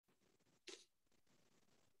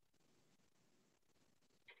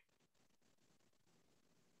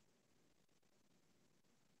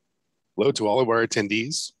Hello to all of our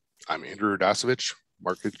attendees. I'm Andrew Radosevich,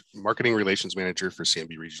 Marketing Relations Manager for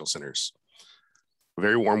CMB Regional Centers. A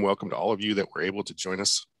very warm welcome to all of you that were able to join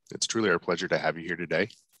us. It's truly our pleasure to have you here today.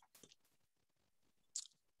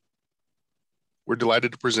 We're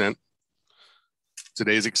delighted to present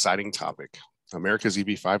today's exciting topic, America's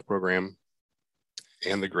EB-5 program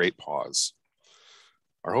and the Great Pause.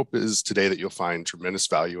 Our hope is today that you'll find tremendous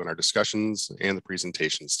value in our discussions and the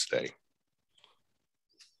presentations today.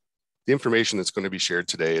 The information that's going to be shared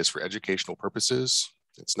today is for educational purposes.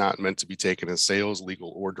 It's not meant to be taken as sales,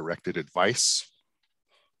 legal, or directed advice.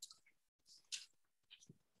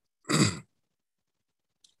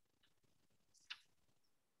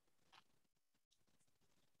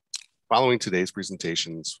 Following today's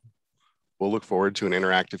presentations, we'll look forward to an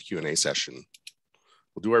interactive Q&A session.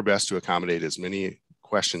 We'll do our best to accommodate as many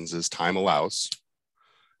questions as time allows.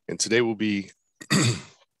 And today will be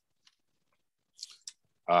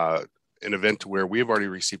an event where we have already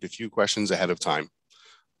received a few questions ahead of time.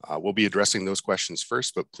 We'll be addressing those questions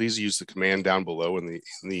first, but please use the command down below in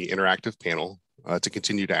the interactive panel to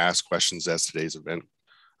continue to ask questions as today's event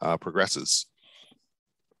progresses.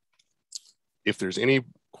 If there's any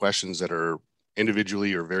questions that are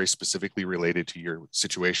individually or very specifically related to your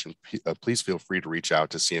situation, please feel free to reach out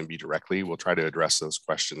to CMB directly. We'll try to address those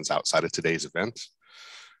questions outside of today's event.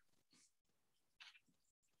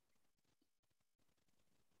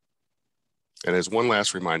 And as one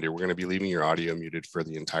last reminder, we're going to be leaving your audio muted for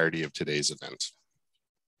the entirety of today's event.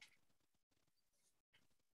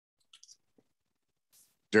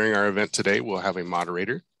 During our event today, we'll have a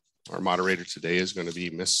moderator. Our moderator today is going to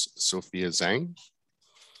be Ms. Sofia Zhang.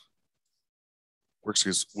 Works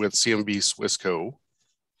with CMB Swissco.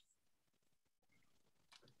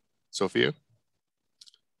 Sofia?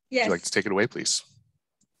 Yes. Would you like to take it away, please?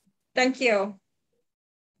 Thank you.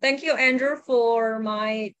 Thank you, Andrew, for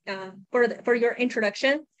my for your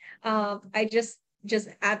introduction. I just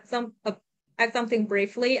add something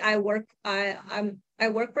briefly. I work for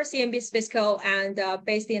CMB Swissco and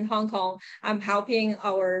based in Hong Kong. I'm helping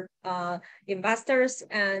our investors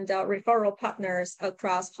and referral partners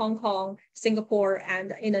across Hong Kong, Singapore,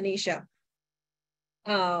 and Indonesia.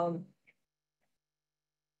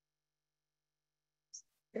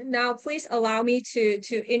 Now, please allow me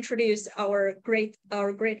to introduce our great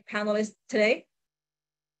panelists today.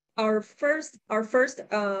 Our first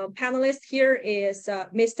panelist here is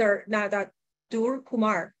Mr. Nadadur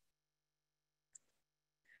Kumar.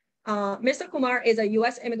 Mr. Kumar is a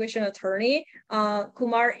U.S. immigration attorney.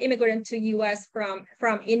 Kumar immigrated to U.S. from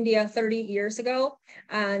India 30 years ago,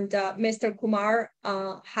 and Mr. Kumar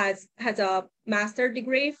has a master's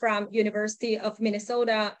degree from University of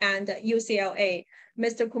Minnesota and UCLA.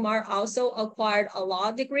 Mr. Kumar also acquired a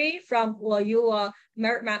law degree from Loyola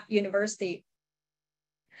Marymount University.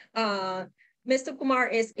 Mr. Kumar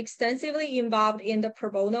is extensively involved in the pro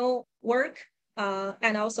bono work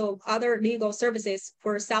and also other legal services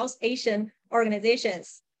for South Asian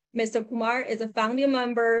organizations. Mr. Kumar is a founding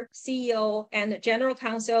member, CEO, and general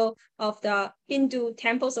counsel of the Hindu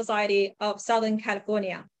Temple Society of Southern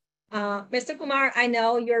California. Mr. Kumar, I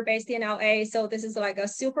know you're based in LA, so this is like a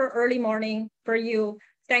super early morning for you.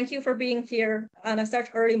 Thank you for being here on such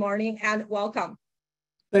early morning, and welcome.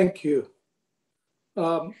 Thank you.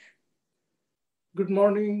 Good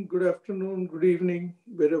morning, good afternoon, good evening,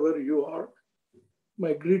 wherever you are.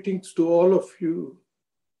 My greetings to all of you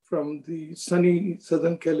from the sunny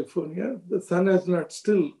Southern California. The sun has not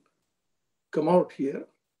still come out here.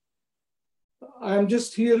 I'm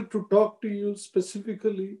just here to talk to you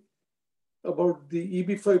specifically about the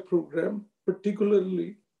EB-5 program,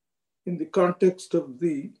 particularly in the context of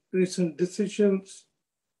the recent decisions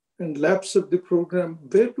and lapse of the program.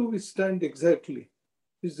 Where do we stand exactly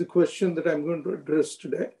is the question that I'm going to address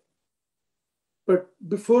today. But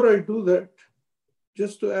before I do that,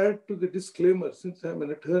 just to add to the disclaimer, since I'm an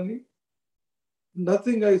attorney,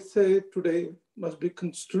 nothing I say today must be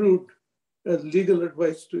construed as legal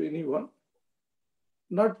advice to anyone.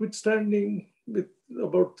 Notwithstanding, with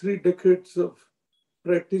about 3 decades of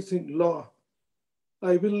practicing law,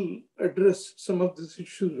 I will address some of these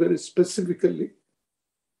issues very specifically.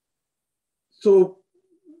 So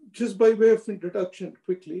just by way of introduction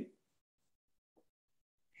quickly,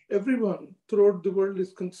 everyone throughout the world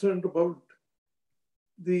is concerned about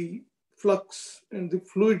the flux and the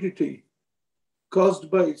fluidity caused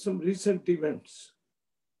by some recent events.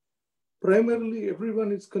 Primarily,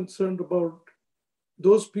 everyone is concerned about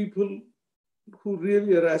those people who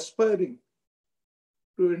really are aspiring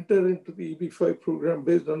to enter into the EB-5 program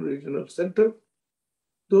based on regional center,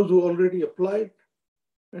 those who already applied,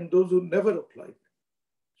 and those who never applied.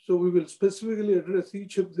 So we will specifically address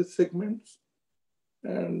each of the segments.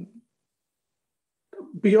 And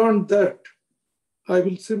beyond that, I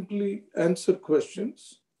will simply answer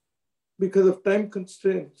questions. Because of time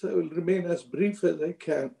constraints, I will remain as brief as I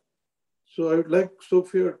can. So I would like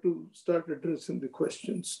Sofia to start addressing the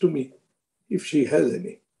questions to me, if she has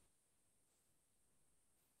any.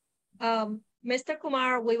 Mr.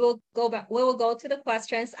 Kumar, we will go back. We will go to the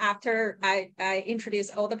questions after I introduce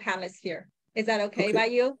all the panelists here. Is that okay by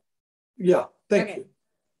you? Yeah, thank you.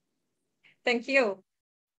 Thank you.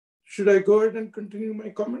 Should I go ahead and continue my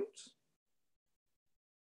comments?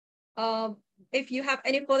 If you have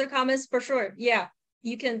any further comments, for sure, yeah,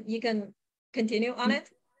 you can continue on it.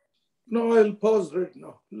 No, I'll pause right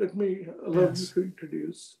now. Let me allow you to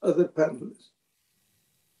introduce other panelists.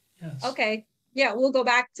 Yes. Okay. Yeah, we'll go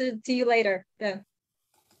back to you later then.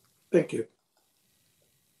 Thank you.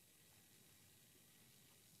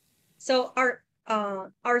 So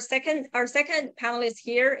our second panelist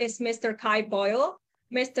here is Mr. Kai Boyle.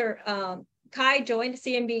 Mr. Kai joined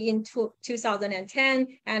CMB in 2010,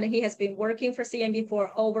 and he has been working for CMB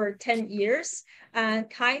for over 10 years. And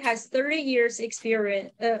Kai has 30 years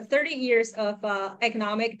experience, 30 years of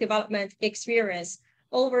economic development experience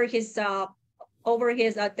over his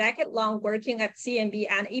decade-long working at CMB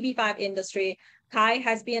and EB-5 industry. Kai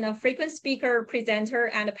has been a frequent speaker, presenter,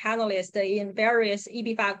 and a panelist in various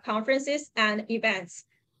EB-5 conferences and events.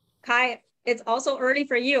 Kai, it's also early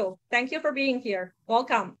for you. Thank you for being here.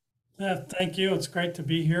 Welcome. Thank you. It's great to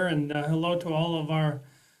be here, and hello to all of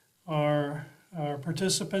our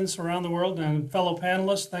participants around the world and fellow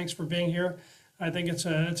panelists. Thanks for being here. I think it's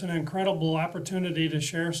an incredible opportunity to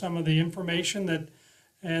share some of the information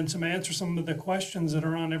and answer some of the questions that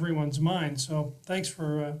are on everyone's mind. So thanks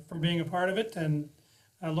for being a part of it, and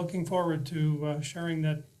looking forward to sharing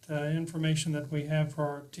that information that we have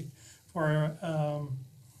for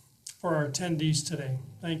our attendees today.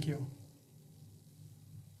 Thank you.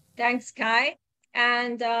 Thanks, Kai.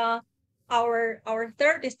 And our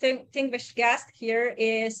third distinguished guest here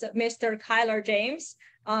is Mr. Kyler James,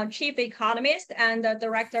 Chief Economist and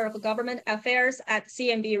Director of Government Affairs at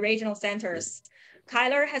CMB Regional Centers.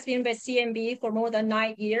 Kyler has been with CMB for more than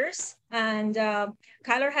 9 years, and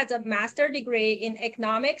Kyler has a master's degree in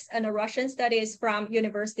economics and Russian studies from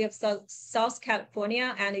University of South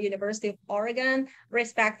California and University of Oregon,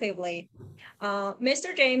 respectively.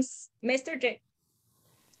 Mr. James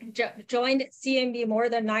joined CMB more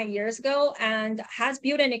than 9 years ago and has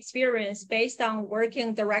built an experience based on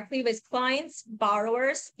working directly with clients,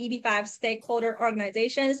 borrowers, EB-5 stakeholder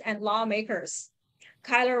organizations, and lawmakers.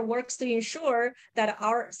 Kyler works to ensure that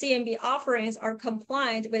our CMB offerings are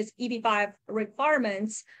compliant with EB-5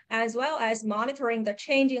 requirements, as well as monitoring the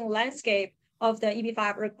changing landscape of the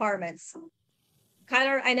EB-5 requirements.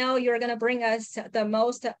 Kyler, I know you're going to bring us the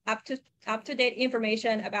most up-to-date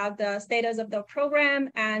information about the status of the program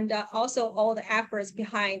and also all the efforts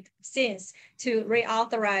behind scenes to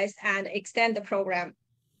reauthorize and extend the program.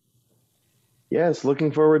 Yes,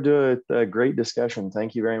 looking forward to a great discussion.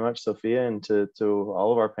 Thank you very much, Sofia, and to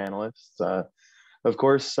all of our panelists. Of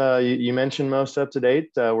course, you mentioned most up to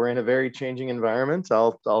date. We're in a very changing environment.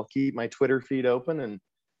 I'll keep my Twitter feed open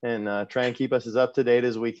and try and keep us as up to date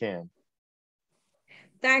as we can.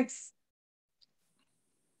 Thanks.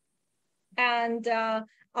 And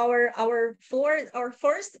our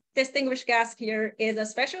first distinguished guest here is a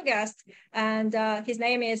special guest, and his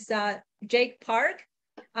name is Jake Park.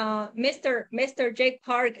 Mr. Jake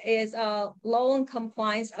Park is a loan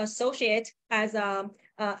compliance associate at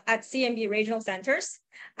CMB Regional Centers.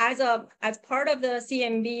 As part of the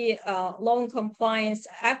CMB loan compliance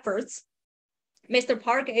efforts, Mr.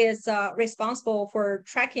 Park is responsible for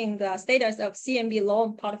tracking the status of CMB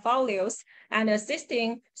loan portfolios and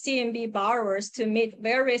assisting CMB borrowers to meet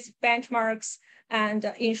various benchmarks and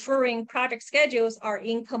ensuring project schedules are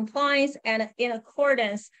in compliance and in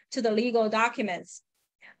accordance to the legal documents.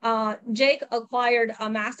 Jake acquired a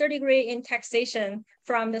master's degree in taxation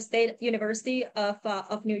from the State University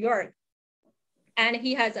of New York. And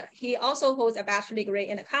he also holds a bachelor's degree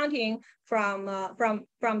in accounting from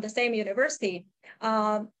the same university.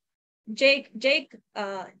 Jake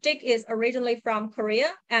is originally from Korea,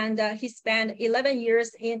 and he spent 11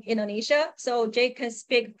 years in Indonesia. So Jake can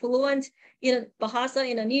speak fluent in Bahasa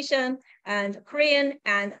Indonesian and Korean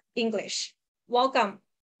and English. Welcome,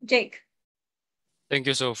 Jake. Thank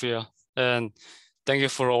you, Sofia. And thank you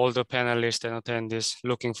for all the panelists and attendees.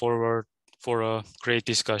 Looking forward for a great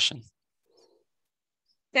discussion.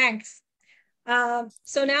 Thanks.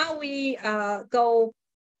 So now we go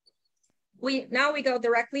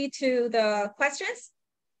directly to the questions.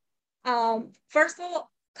 First of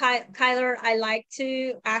all, Kyler, I'd like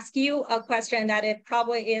to ask you a question that it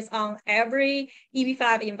probably is on every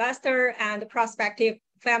EB-5 investor and prospective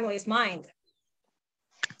family's mind.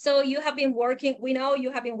 So you have been working, we know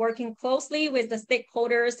you have been working closely with the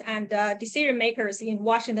stakeholders and decision makers in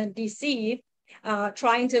Washington, D.C.,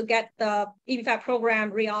 trying to get the EB-5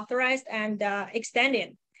 program reauthorized and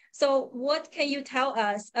extended. So what can you tell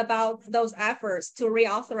us about those efforts to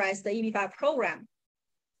reauthorize the EB-5 program?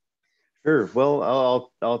 Sure.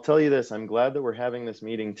 Well, I'll tell you this. I'm glad that we're having this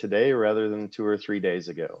meeting today rather than 2 or 3 days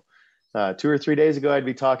ago. 2 or 3 days ago, I'd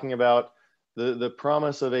be talking about the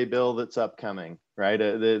promise of a bill that's upcoming, right?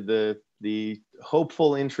 The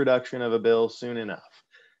hopeful introduction of a bill soon enough.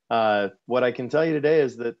 What I can tell you today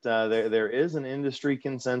is that there is an industry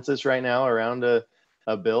consensus right now around a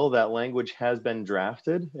bill. That language has been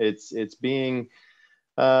drafted. It's being,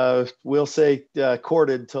 we'll say,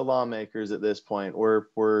 courted to lawmakers at this point.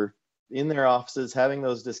 We're in their offices having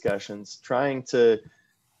those discussions, trying to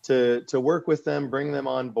work with them, bring them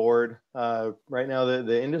on board. Right now,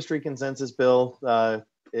 the industry consensus bill,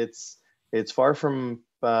 it's far from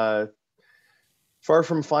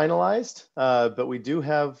finalized, but we do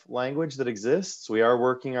have language that exists. We are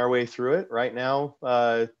working our way through it right now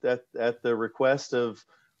at the request of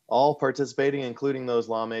all participating, including those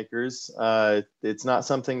lawmakers. It's not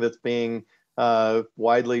something that's being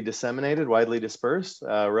widely disseminated, widely dispersed.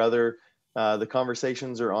 Rather, the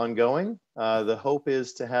conversations are ongoing. The hope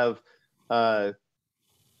is to have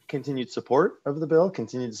continued support of the bill,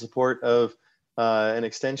 continued support of an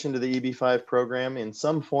extension to the EB-5 program in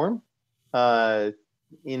some form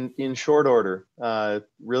in short order.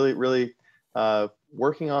 Really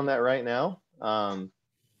working on that right now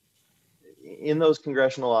in those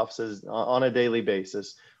congressional offices on a daily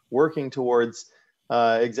basis, working towards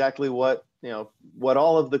exactly what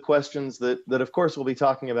all of the questions that of course we'll be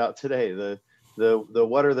talking about today. The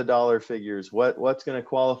what are the dollar figures? What's going to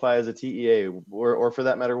qualify as a TEA, or for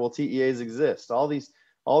that matter, will TEAs exist? All these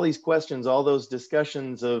questions, all those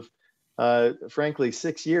discussions of frankly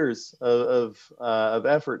 6 years of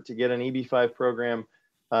effort to get an EB-5 program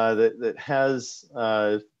that has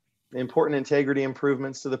important integrity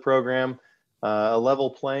improvements to the program, a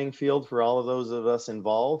level playing field for all of those of us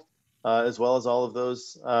involved, as well as all of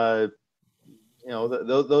those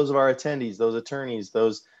those of our attendees, those attorneys,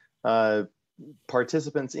 those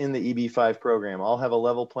participants in the EB-5 program all have a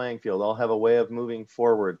level playing field, all have a way of moving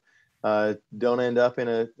forward. Don't end up in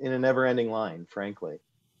a never-ending line, frankly.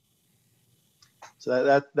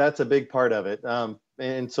 So that's a big part of it.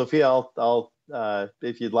 And Sophia, I'll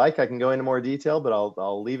if you'd like, I can go into more detail, but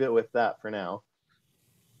I'll leave it with that for now.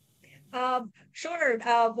 Sure.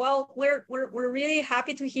 Well, we're really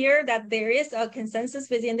happy to hear that there is a consensus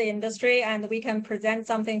within the industry, and we can present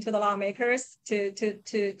something to the lawmakers to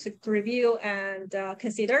review and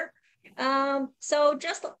consider. So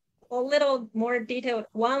just one little more detailed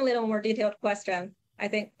question. I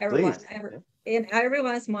think in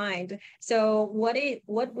everyone's mind. So what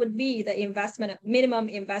would be the minimum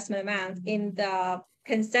investment amount in the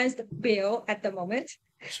consensus bill at the moment?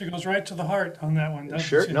 She goes right to the heart on that one, doesn't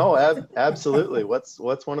Sure. she? No, absolutely. What's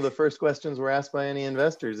one of the first questions we're asked by any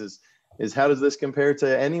investors is how does this compare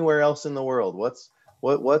to anywhere else in the world? What's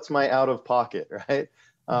my out of pocket, right?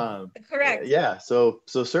 Correct. Yeah. So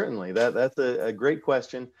certainly that's a great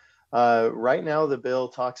question. Right now, the bill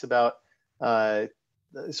talks about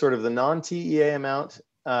sort of the non-TEA amount,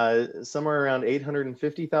 somewhere around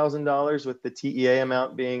 $850,000, with the TEA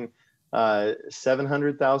amount being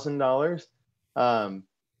 $700,000.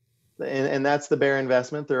 And that's the bare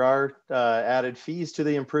investment. There are added fees to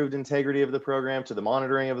the improved integrity of the program, to the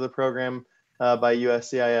monitoring of the program by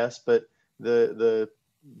USCIS, but the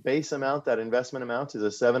base amount, that investment amount, is a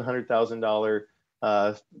 $700,000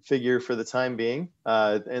 figure for the time being.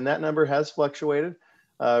 And that number has fluctuated.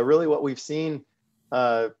 Really what we've seen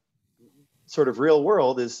sort of real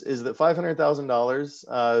world is that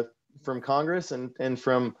 $500,000 from Congress and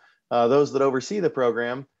from those that oversee the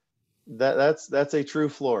program, that's a true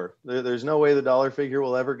floor. There's no way the dollar figure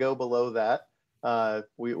will ever go below that.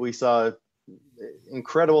 We saw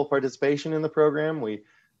incredible participation in the program.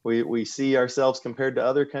 We see ourselves compared to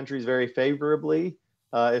other countries very favorably,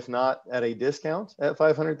 if not at a discount at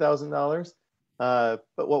 $500,000. But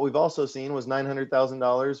what we've also seen was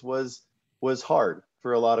 $900,000 was hard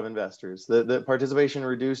for a lot of investors. The participation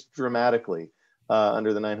reduced dramatically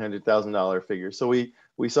under the $900,000 figure. So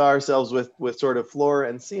we saw ourselves with sort of floor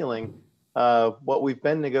and ceiling. What we've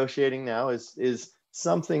been negotiating now is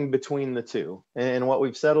something between the two. And what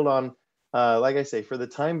we've settled on, like I say, for the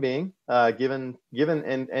time being, given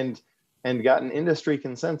and gotten industry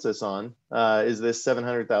consensus on, is this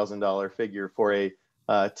 $700,000 figure for a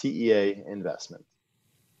TEA investment.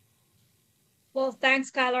 Well, thanks,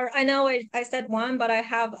 Skylar. I know I said one, but I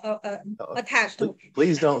have attached.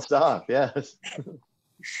 Please don't stop. Yes.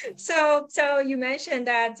 So you mentioned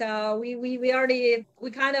that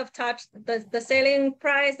we kind of touched the ceiling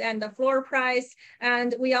price and the floor price,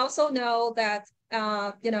 and we also know that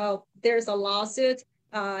there's a lawsuit,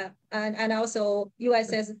 and also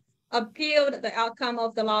U.S. has appealed the outcome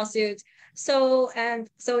of the lawsuit. So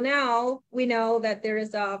now we know that there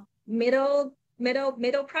is a middle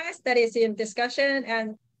price that is in discussion,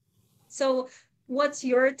 and so what's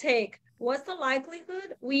your take? What's the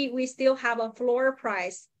likelihood we still have a floor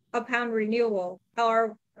price upon renewal?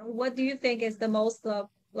 Or what do you think is the most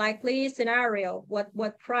likely scenario?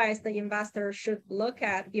 What price the investor should look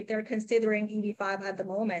at if they're considering EB-5 at the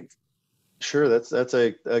moment? Sure, that's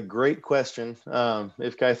a great question.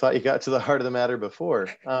 If I thought you got to the heart of the matter before.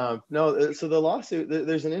 No, so the lawsuit,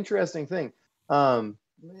 there's an interesting thing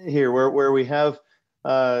here where we have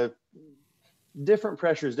different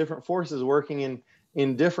pressures, different forces working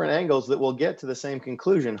in different angles that will get to the same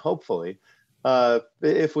conclusion, hopefully.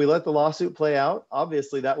 If we let the lawsuit play out,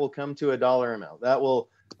 obviously that will come to a dollar amount. That will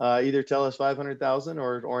either tell us 500,000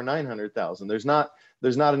 or 900,000. There's not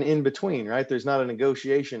an in between, right? There's not a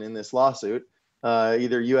negotiation in this lawsuit.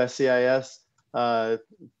 Either USCIS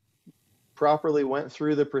properly went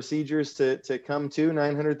through the procedures to come to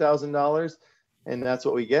 $900,000, and that's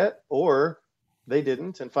what we get, or they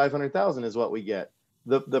didn't, and 500,000 is what we get.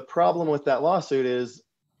 The problem with that lawsuit is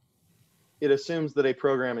it assumes that a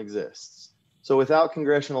program exists. So without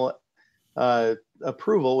congressional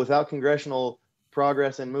approval, without congressional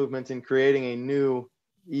progress and movement in creating a new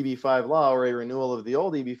EB-5 law or a renewal of the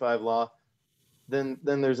old EB-5 law, then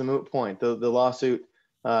there's a moot point. The lawsuit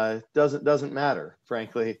doesn't matter,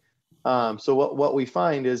 frankly. So what we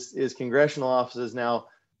find is congressional offices now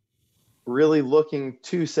really looking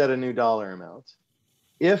to set a new dollar amount.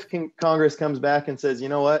 If Congress comes back and says, you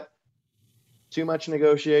know what, too much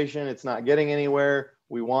negotiation, it's not getting anywhere,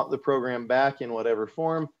 we want the program back in whatever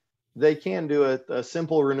form, they can do a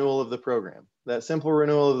simple renewal of the program. That simple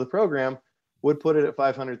renewal of the program would put it at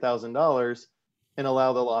 $500,000 and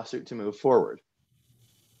allow the lawsuit to move forward.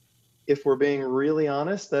 If we're being really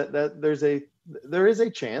honest, that there is a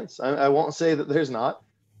chance. I won't say that there's not,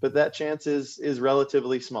 but that chance is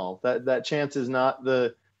relatively small. That chance is not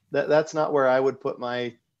that's not where I would put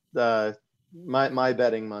my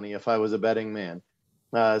betting money if I was a betting man.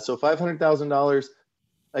 So $500,000,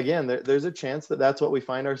 again, there's a chance that that's what we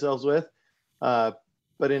find ourselves with.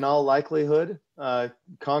 But in all likelihood,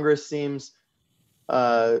 Congress seems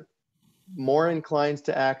more inclined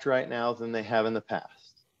to act right now than they have in the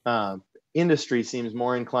past. Industry seems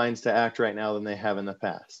more inclined to act right now than they have in the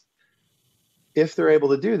past. If they're able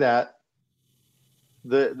to do that,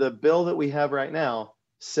 the bill that we have right now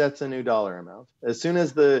sets a new dollar amount. As soon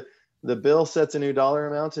as the bill sets a new dollar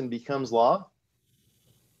amount and becomes law,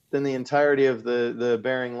 then the entirety of the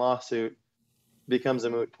Bering lawsuit becomes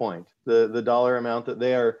a moot point. The dollar amount that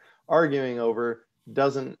they are arguing over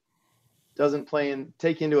doesn't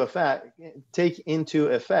take into effect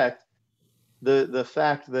the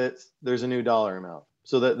fact that there's a new dollar amount.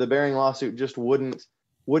 So that the Bering lawsuit just wouldn't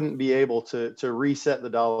be able to reset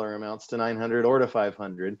the dollar amounts to 900 or to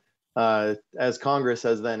 500, as Congress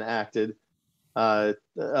has then acted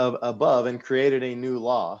above and created a new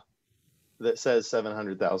law that says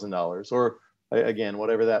 $700,000, or again,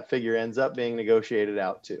 whatever that figure ends up being negotiated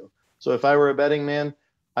out to. So if I were a betting man,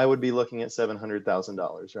 I would be looking at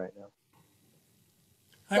 $700,000 right now.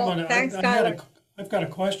 I've got a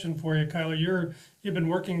question for you, Kyler. You've been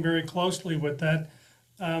working very closely with that.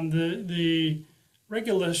 The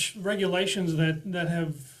regulations that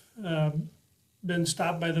have been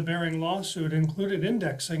stopped by the Bering lawsuit included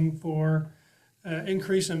indexing for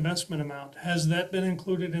increased investment amount. Has that been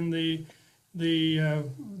included in the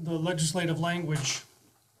legislative language?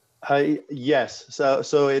 Yes.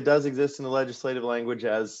 So it does exist in the legislative language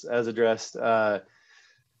as addressed.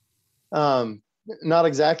 Not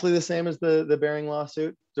exactly the same as the Bering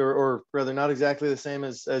lawsuit, or rather not exactly the same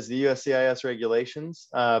as the USCIS regulations,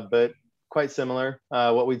 but quite similar.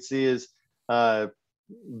 What we'd see is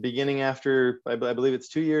beginning after, I believe it's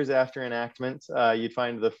 2 years after enactment, you'd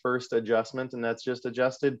find the first adjustment, and that's just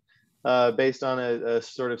adjusted based on a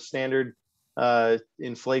sort of standard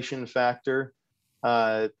inflation factor,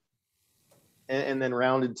 and then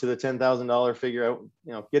rounded to the $10,000 figure.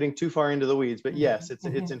 Getting too far into the weeds, but yes, it's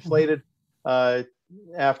inflated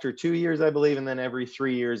after 2 years, I believe, and then every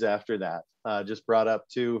 3 years after that, just brought up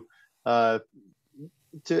to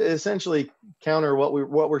essentially counter what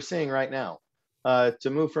we're seeing right now. To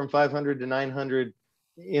move from 500 to 900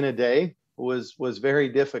 in a day was very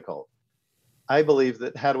difficult. I believe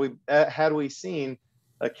that had we seen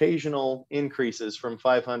occasional increases from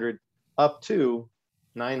 500 up to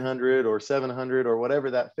 900 or 700 or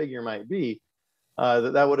whatever that figure might be,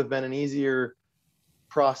 that would have been an easier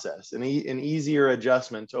process, an easier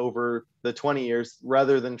adjustment over the 20 years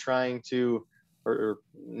rather than trying to, or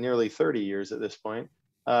nearly 30 years at this point,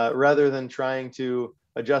 rather than trying to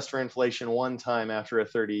adjust for inflation one time after a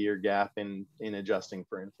 30-year gap in adjusting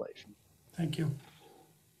for inflation. Thank you.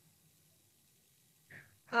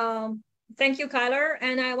 Thank you, Kyler.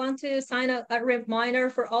 And I want to sign a reminder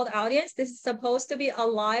for all the audience. This is supposed to be a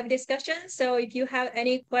live discussion. So if you have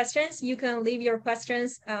any questions, you can leave your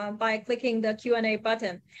questions by clicking the Q&A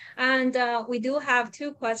button. And we do have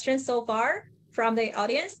 2 questions so far from the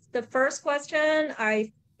audience. The first question,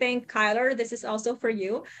 I think, Kyler, this is also for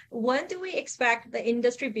you. When do we expect the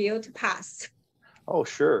industry bill to pass? Oh,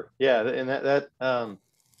 sure. Yeah, and that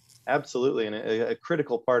absolutely, and a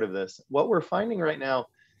critical part of this. What we're finding right now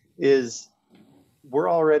is we're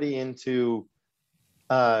already into,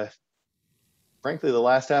 frankly, the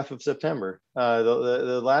last half of September.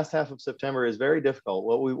 The last half of September is very difficult.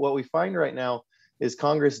 What we find right now is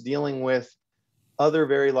Congress dealing with other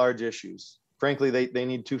very large issues. Frankly, they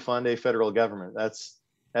need to fund a federal government. That's,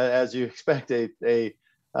 as you expect, a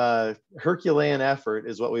Herculean effort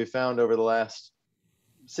is what we've found over the last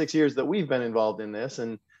 6 years that we've been involved in this,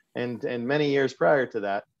 and many years prior to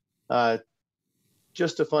that.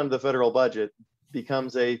 Just to fund the federal budget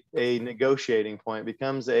becomes a negotiating point,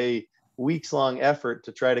 becomes a weeks-long effort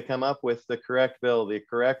to try to come up with the correct bill, the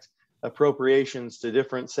correct appropriations to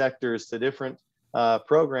different sectors, to different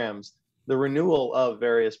programs, the renewal of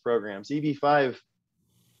various programs. EB-5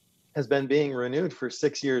 has been being renewed for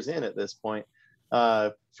 6 years in at this point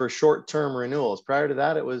for short-term renewals. Prior to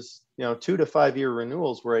that, it was 2 to 5 year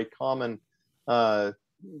renewals were a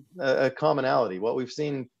commonality. What we've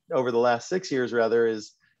seen over the last 6 years, rather,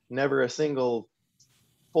 is never a single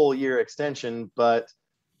full year extension, but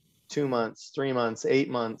 2 months, 3 months, 8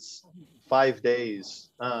 months, 5 days,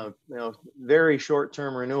 very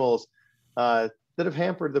short-term renewals that have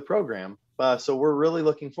hampered the program. So we're really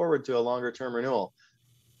looking forward to a longer-term renewal.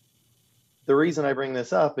 The reason I bring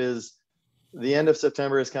this up is the end of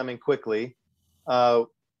September is coming quickly.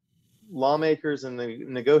 Lawmakers and the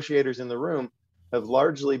negotiators in the room have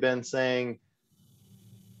largely been saying,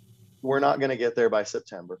 we're not going to get there by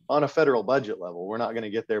September. On a federal budget level, we're not going to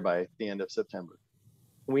get there by the end of September.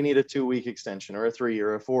 We need a 2-week extension or a 3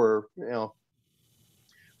 or a 4,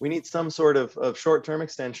 we need some sort of short-term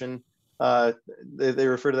extension. They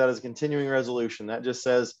refer to that as a continuing resolution. That just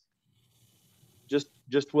says,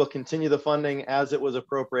 just we'll continue the funding as it was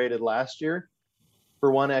appropriated last year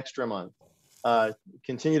for 1 extra month.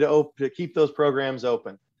 Continue to keep those programs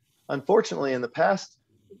open. Unfortunately, in the past,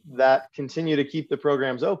 that continue to keep the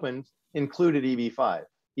programs open included EB-5.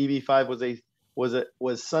 EB-5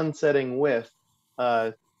 was sunsetting with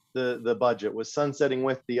the budget, was sunsetting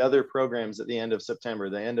with the other programs at the end of September,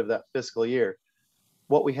 the end of that fiscal year.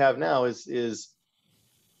 What we have now is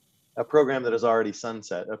a program that is already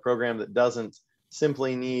sunset, a program that doesn't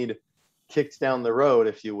simply need kicked down the road,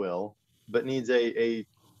 if you will, but needs a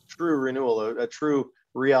true renewal, a true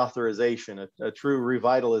reauthorization, a true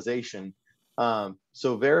revitalization.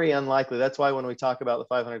 So very unlikely. That's why when we talk about the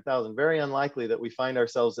 500,000, very unlikely that we find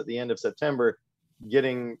ourselves at the end of September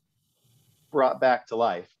getting brought back to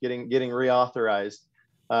life, getting reauthorized.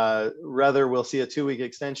 Rather, we'll see a 2-week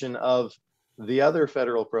extension of the other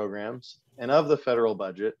federal programs and of the federal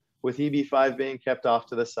budget, with EB-5 being kept off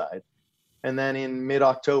to the side. And then in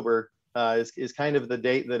mid-October is kind of the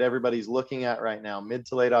date that everybody's looking at right now, mid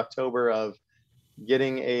to late October, of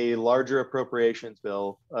getting a larger appropriations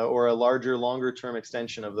bill or a larger, longer-term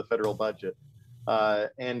extension of the federal budget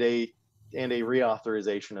and a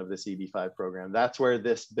reauthorization of this EB-5 program. That's where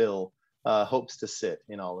this bill hopes to sit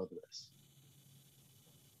in all of this.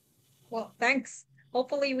 Well, thanks.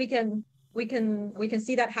 Hopefully we can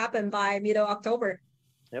see that happen by mid-October.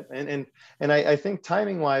 Yep, and I think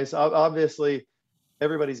timing-wise, obviously,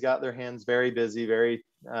 everybody's got their hands very busy,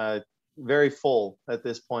 very full at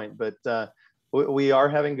this point. But we are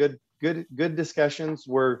having good discussions.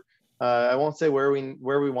 I won't say where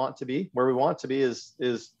we want to be. Where we want to be is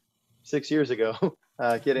 6 years ago,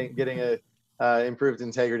 getting improved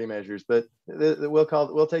integrity measures. But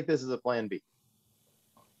we'll take this as a plan B.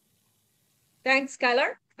 Thanks,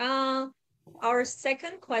 Skylar. our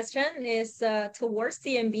second question is towards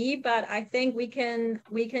CMB, but I think we can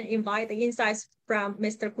invite the insights from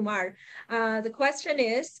Mr. Kumar. The question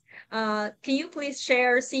is, can you please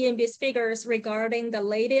share CMB's figures regarding the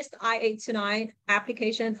latest I-829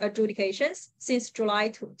 application adjudications since July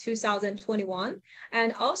 2021?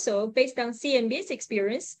 And also, based on CMB's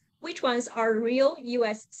experience, which ones are real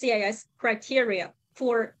US CIS criteria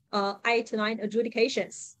for I-829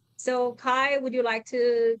 adjudications? So Kai, would you like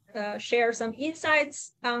to share some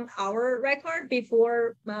insights on our record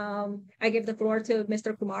before I give the floor to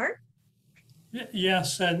Mr. Kumar?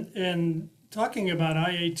 Yes, and talking about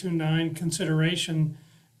I-829 consideration,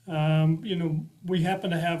 we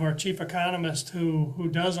happen to have our chief economist who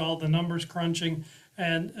does all the numbers crunching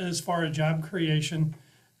and as far as job creation,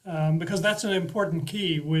 because that's an important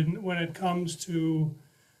key when it comes to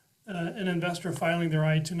an investor filing their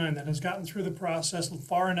I-829 that has gotten through the process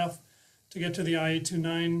far enough to get to the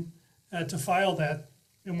I-829 to file that.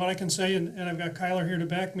 And what I can say, and I've got Kyler here to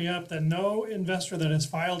back me up, that no investor that has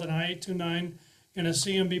filed an I-829 in a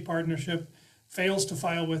CMB partnership fails to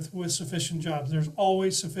file with sufficient jobs. There's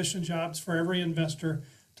always sufficient jobs for every investor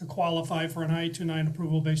to qualify for an I-829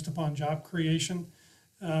 approval based upon job creation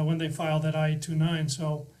when they file that I-829.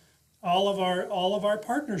 So all of our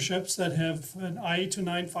partnerships that have an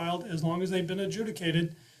I-829 filed, as long as they've been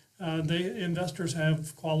adjudicated, investors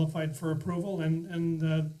have qualified for approval,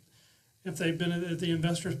 and if the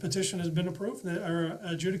investor's petition has been approved or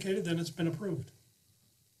adjudicated, then it's been approved.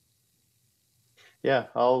 Yeah,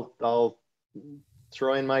 I'll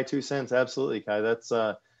throw in my 2 cents. Absolutely, Kai. That's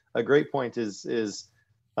a great point.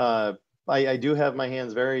 I do have my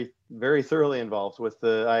hands very, very thoroughly involved with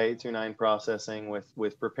the I-829 processing,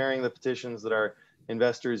 with preparing the petitions that our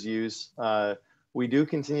investors use. We do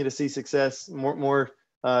continue to see success more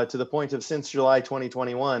to the point of since July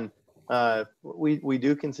 2021. We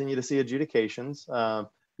do continue to see adjudications.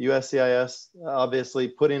 USCIS obviously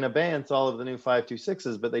put in abeyance all of the new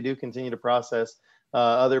 526s, but they do continue to process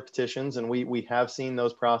other petitions, and we have seen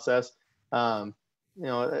those process. I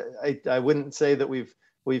wouldn't say that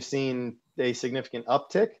we've seen a significant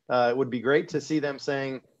uptick. It would be great to see them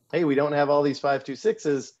saying, hey, we don't have all these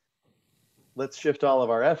 526s, let's shift all of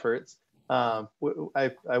our efforts. I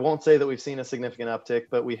won't say that we've seen a significant uptick,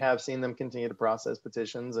 but we have seen them continue to process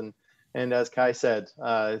petitions. And as Kai said,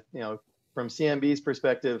 from CMB's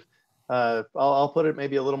perspective, I'll put it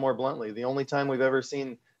maybe a little more bluntly. The only time we've ever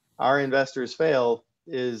seen our investors fail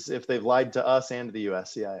is if they've lied to us and the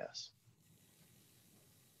USCIS.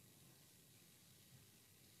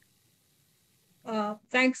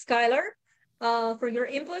 Thanks, Skylar, for your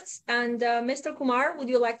inputs. And Mr. Kumar, would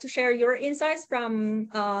you like to share your insights from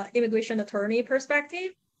immigration attorney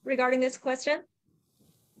perspective regarding this question?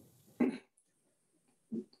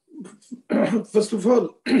 First of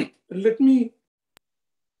all, let me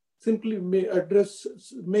simply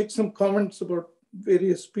make some comments about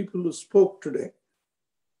various people who spoke today.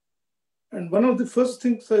 And one of the first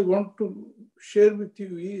things I want to share with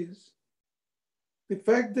you is the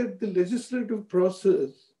fact that the legislative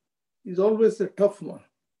process is always a tough one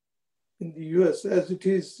in the US, as it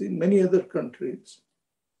is in many other countries.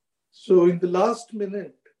 So in the last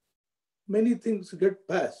minute, many things get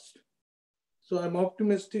passed. So I'm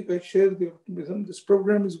optimistic. I share the optimism. This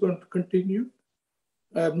program is going to continue.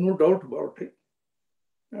 I have no doubt about it.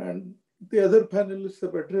 And the other panelists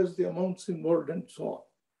have addressed the amounts involved and so on.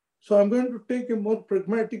 So I'm going to take a more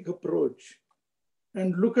pragmatic approach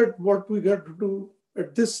and look at what we got to do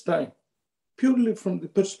at this time, purely from the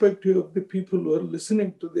perspective of the people who are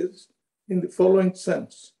listening to this in the following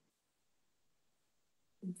sense.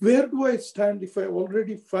 Where do I stand if I've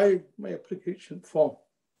already filed my application form?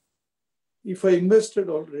 If I invested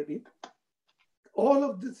already? All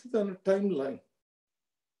of this is on a timeline.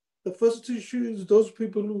 The first issue is those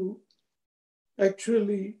people who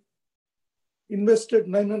actually invested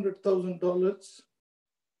 $900,000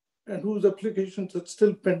 and whose applications are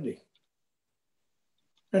still pending.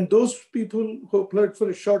 And those people who applied for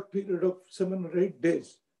a short period of 7 or 8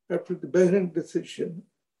 days after the Bahrain decision,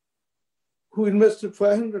 who invested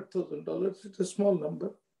 $500,000, it's a small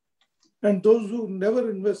number, and those who never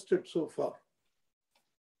invested so far.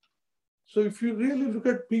 So if you really look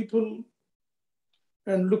at people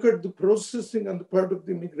and look at the processing on the part of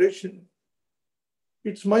the immigration,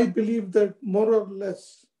 it's my belief that more or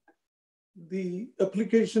less the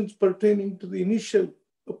applications pertaining to the initial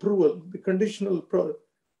approval, the conditional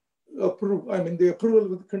the approval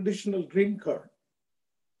with conditional green card,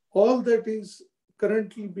 all that is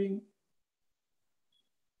currently being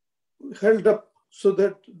held up so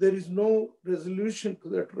that there is no resolution to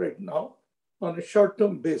that right now on a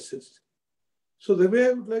short-term basis. So the way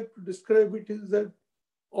I would like to describe it is that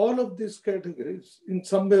all of these categories, in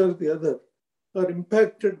some way or the other, are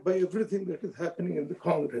impacted by everything that is happening in the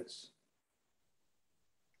Congress.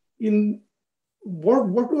 How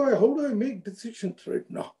do I make decisions right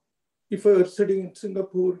now? If I were sitting in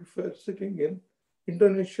Singapore, if I were sitting in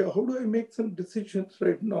Indonesia, how do I make some decisions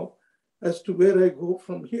right now as to where I go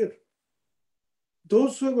from here?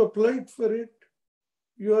 Those who have applied for it,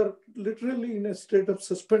 you are literally in a state of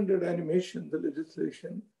suspended animation, the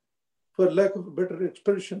legislation, for lack of a better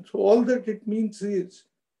expression. So all that it means is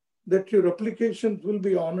that your applications will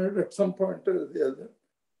be honored at some point or the other.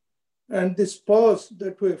 And this pause,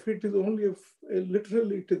 that way, if it is only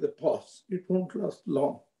literally it is a pause, it won't last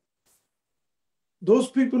long.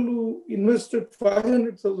 Those people who invested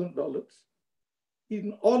 $500,000,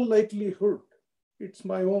 in all likelihood, it's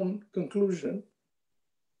my own conclusion,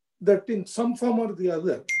 that in some form or the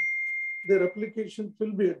other, their applications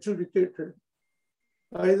will be adjudicated,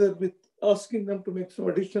 either with asking them to make some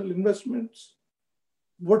additional investments,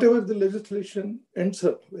 whatever the legislation ends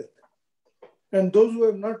up with. And those who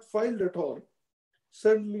have not filed at all,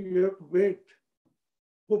 certainly you have to wait,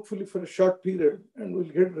 hopefully for a short period, and we'll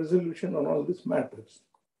get resolution on all these matters.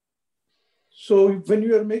 So when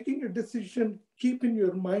you are making a decision, keep in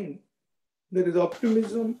your mind, there is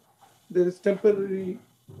optimism, there is temporary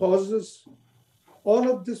pauses. All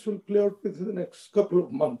of this will play out within the next couple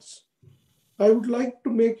of months. I would like to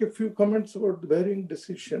make a few comments about the varying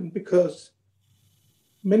decision because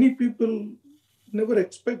many people never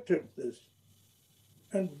expected this.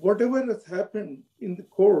 And whatever has happened in the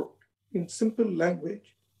court in simple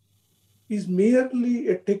language is merely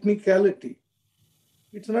a technicality.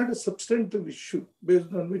 It's not a substantive issue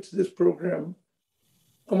based on which this program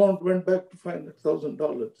amount went back to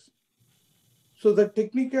 $500,000. So the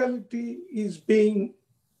technicality is being,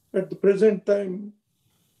 at the present time,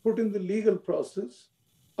 put in the legal process.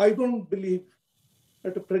 I don't believe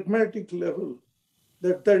at a pragmatic level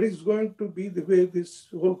that that is going to be the way this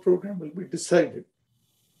whole program will be decided.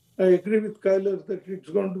 I agree with Kyler that it's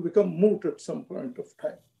going to become moot at some point of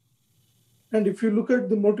time. And if you look at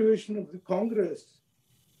the motivation of the Congress,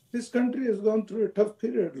 this country has gone through a tough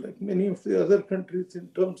period, like many of the other countries, in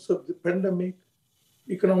terms of the pandemic,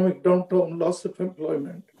 economic downturn, loss of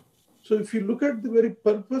employment. So if you look at the very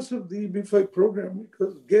purpose of the EB-5 program, it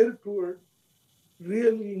was geared toward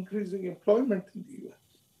really increasing employment in the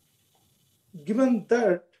US. Given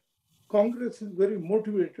that, Congress is very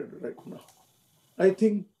motivated right now. I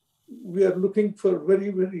think we are looking for very,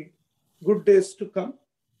 very good days to come.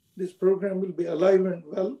 This program will be alive and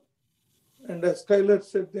well. And as Skyler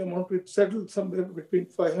said, the amount will settle somewhere between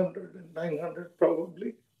 500 and 900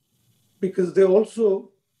 probably, because they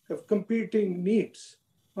also have competing needs.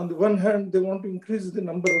 On the one hand, they want to increase the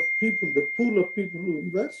number of people, the pool of people who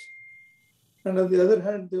invest. And on the other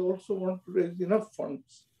hand, they also want to raise enough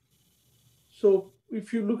funds. So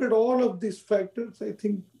if you look at all of these factors, I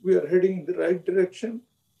think we are heading in the right direction.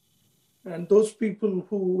 And those people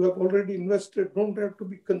who have already invested don't have to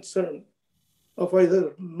be concerned of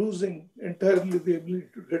either losing entirely the ability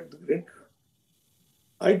to get the green card.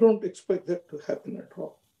 I don't expect that to happen at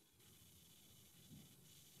all.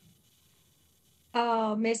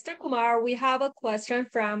 Mr. Kumar, we have a question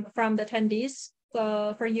from the attendees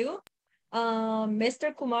for you.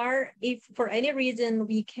 Mr. Kumar, if for any reason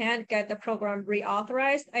we can't get the program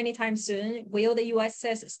reauthorized anytime soon, will the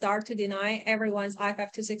USS start to deny everyone's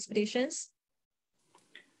I-526 petitions?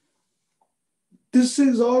 This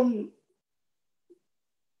is all,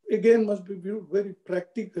 again, must be viewed very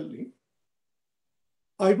practically.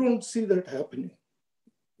 I don't see that happening.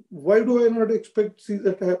 Why do I not expect to see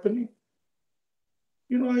that happening?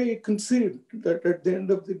 You know, I concede that at the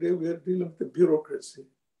end of the day, we are dealing with the bureaucracy.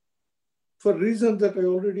 For reasons that I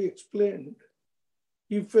already explained,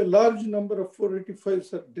 if a large number of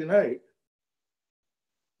 485s are denied,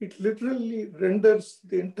 it literally renders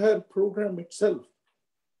the entire program itself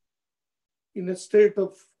in a state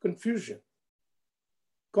of confusion.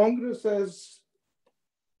 Congress, as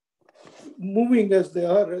moving as they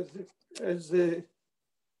are,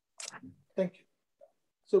 thank you.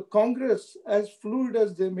 So Congress, as fluid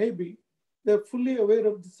as they may be, they're fully aware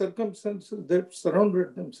of the circumstances that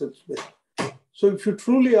surrounded themselves with. So if you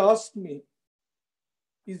truly ask me,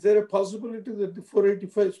 is there a possibility that the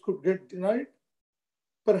 485s could get denied?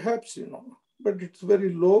 Perhaps, but it's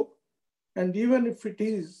very low. And even if it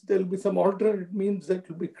is, there'll be some alternate means that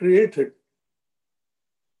will be created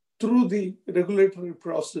through the regulatory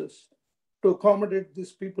process to accommodate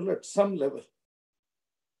these people at some level.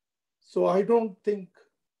 So I don't think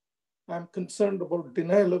I'm concerned about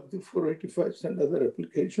denial of the 485s and other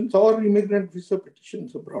applications or immigrant visa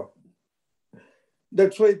petitions abroad.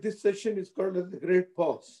 That's why this session is called as the Great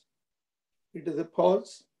Pause. It is a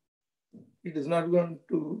pause. It is not going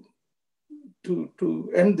to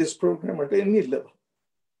end this program at any level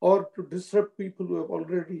or to disrupt people who have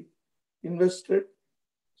already invested.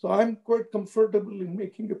 So I'm quite comfortable in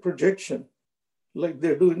making a projection like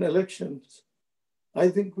they do in elections. I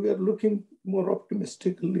think we are looking more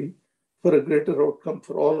optimistically for a greater outcome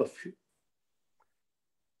for all of you.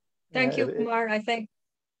 Thank you, Kumar. I think.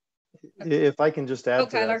 If I can just add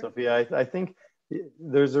to Tyler. that, Sophia, I think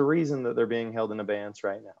there's a reason that they're being held in abeyance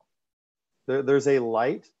right now. There's a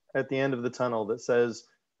light at the end of the tunnel that says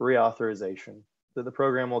reauthorization, that the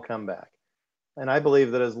program will come back. And I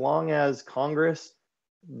believe that as long as Congress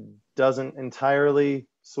doesn't entirely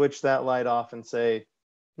switch that light off and say,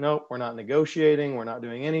 nope, we're not negotiating, we're not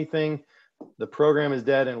doing anything, the program is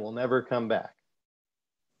dead and will never come back.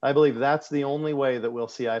 I believe that's the only way that we'll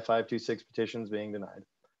see I-526 petitions being denied.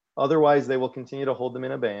 Otherwise, they will continue to hold them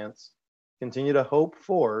in abeyance, continue to hope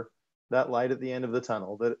for that light at the end of the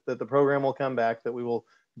tunnel, that the program will come back, that we will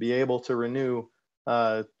be able to renew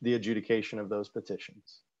the adjudication of those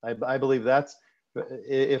petitions. I believe that's,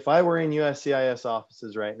 if I were in USCIS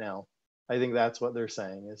offices right now, I think that's what they're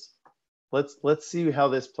saying is, let's see how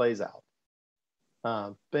this plays out.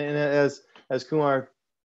 And as Kumar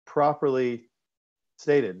properly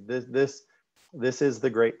stated, this is the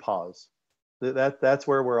great pause. That's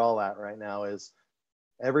where we're all at right now, is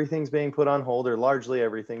everything's being put on hold, or largely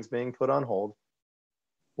everything's being put on hold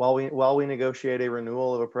while we negotiate a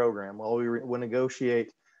renewal of a program, while we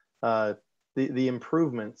negotiate the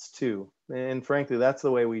improvements to, and frankly, that's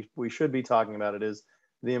the way we should be talking about it, is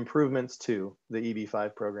the improvements to the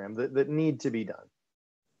EB-5 program that need to be done.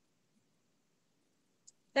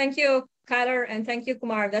 Thank you, Kyler, and thank you,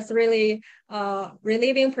 Kumar. That's really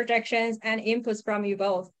relieving projections and inputs from you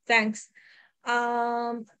both. Thanks.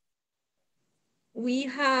 We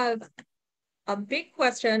have a big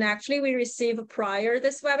question. Actually, we received prior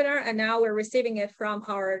this webinar, and now we're receiving it from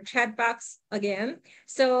our chat box again.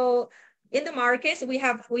 So in the markets, we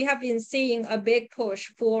have been seeing a big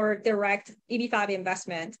push for direct EB-5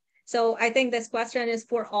 investment. So I think this question is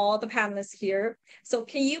for all the panelists here. So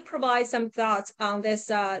can you provide some thoughts on this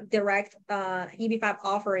direct EB-5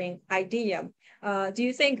 offering idea? Do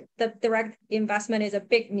you think that direct investment is a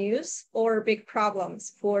big news or big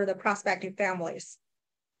problems for the prospective families?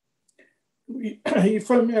 If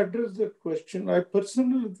I may address that question, I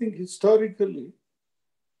personally think historically,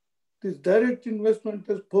 this direct investment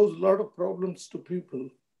has posed a lot of problems to people.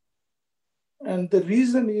 And the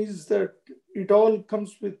reason is that it all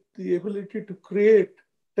comes with the ability to create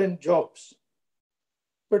 10 jobs.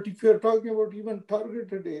 But if you're talking about even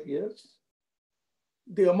targeted areas,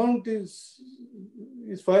 the amount is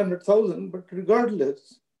 500,000, but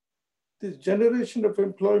regardless, this generation of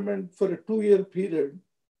employment for a 2-year period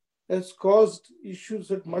has caused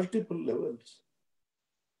issues at multiple levels.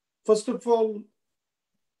 First of all,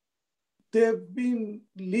 they have been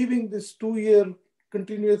leaving this 2-year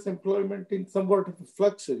continuous employment in somewhat of a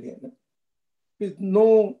flux again, with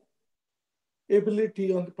no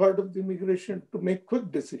ability on the part of the immigration to make quick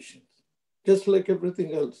decisions, just like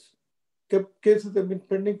everything else. Cases have been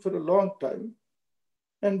pending for a long time.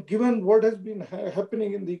 And given what has been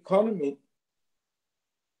happening in the economy,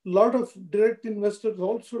 a lot of direct investors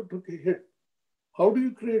also took a hit. How do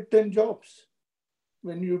you create 10 jobs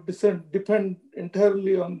when you depend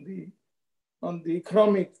entirely on the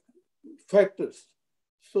economic factors?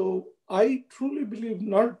 So I truly believe,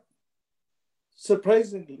 not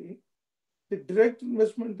surprisingly, the direct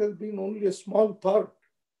investment has been only a small part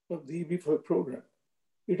of the EB-5 program.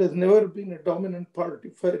 It has never been a dominant part.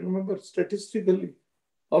 If I remember statistically,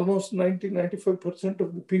 almost 90–95%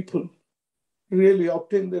 of the people really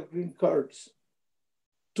obtain their green cards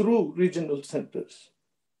through regional centers.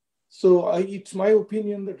 So it's my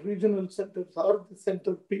opinion that regional centers are the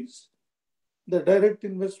centerpiece. The direct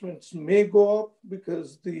investments may go up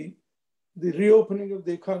because the reopening of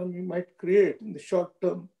the economy might create in the short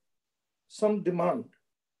term some demand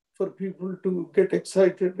for people to get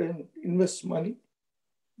excited and invest money.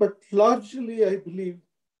 But largely, I believe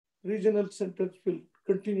regional centers will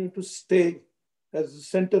continue to stay as the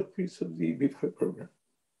centerpiece of the EB-5 program.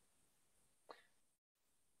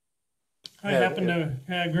 I happen to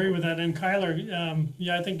agree with that. And Kyler,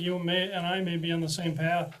 yeah, I think you and I may be on the same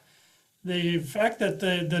path. The fact that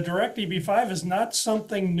the direct EB-5 is not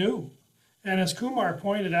something new. And as Kumar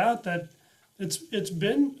pointed out, that it's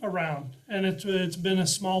been around, and it's been a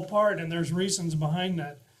small part, and there's reasons behind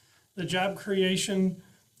that. The job creation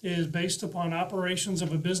is based upon operations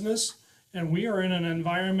of a business, and we are in an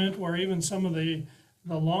environment where even some of the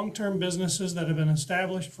long-term businesses that have been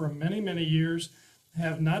established for many, many years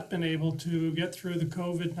have not been able to get through the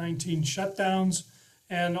COVID-19 shutdowns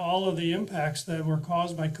and all of the impacts that were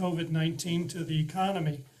caused by COVID-19 to the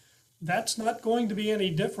economy. That's not going to be any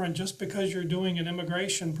different just because you're doing an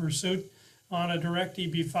immigration pursuit on a direct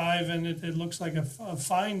EB-5 and it looks like a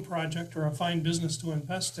fine project or a fine business to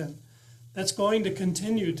invest in. That's going to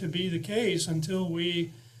continue to be the case until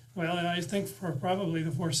I think for probably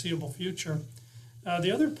the foreseeable future.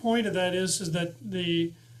 The other point of that is that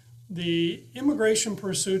the immigration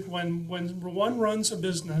pursuit, when one runs a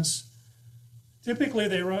business, typically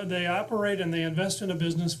they operate and they invest in a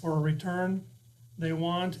business for a return. They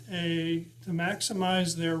want to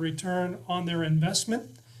maximize their return on their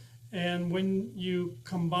investment. And when you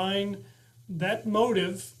combine that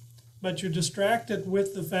motive, but you distract it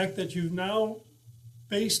with the fact that you've now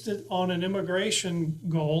based it on an immigration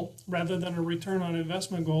goal rather than a return on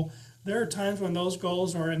investment goal, there are times when those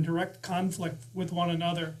goals are in direct conflict with one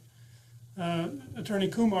another. Attorney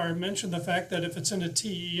Kumar mentioned the fact that if it's in a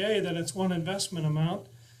TEA, that it's one investment amount.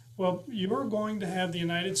 Well, you're going to have the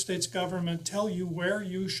United States government tell you where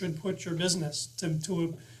you should put your business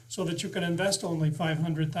so that you can invest only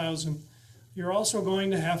 $500,000. You're also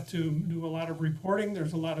going to have to do a lot of reporting.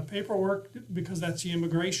 There's a lot of paperwork because that's the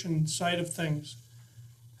immigration side of things.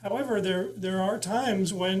 However, there are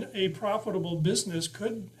times when a profitable business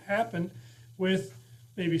could happen with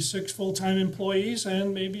maybe 6 full-time employees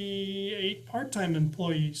and maybe 8 part-time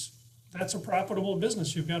employees. That's a profitable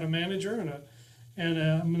business. You've got a manager and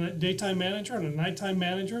a daytime manager and a nighttime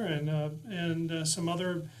manager and some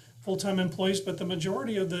other full-time employees. But the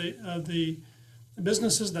majority of the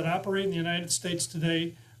businesses that operate in the United States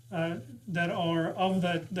today that are of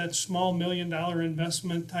that small $1 million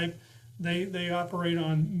investment type, they operate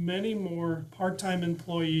on many more part-time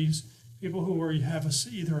employees, people who have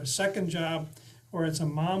either a second job, or it's a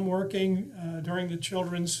mom working during the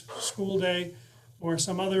children's school day, or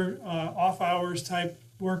some other off hours type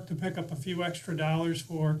work to pick up a few extra dollars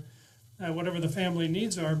for whatever the family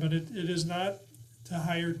needs are. But it is not to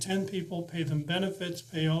hire 10 people, pay them benefits,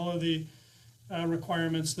 pay all of the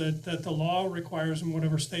requirements that the law requires in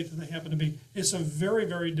whatever state that they happen to be. It's a very,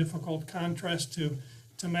 very difficult contrast to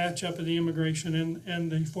match up in the immigration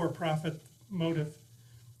and the for-profit motive,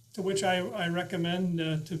 to which I recommend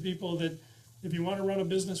to people that if you want to run a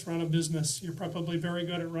business. You're probably very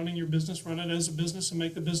good at running your business. Run it as a business and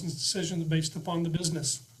make the business decisions based upon the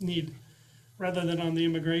business need rather than on the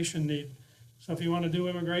immigration need. So if you want to do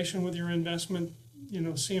immigration with your investment,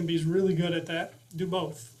 CMB is really good at that. Do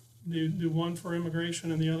both. Do one for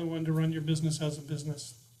immigration and the other one to run your business as a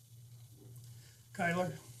business.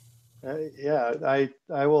 Kyler?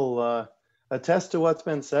 I will attest to what's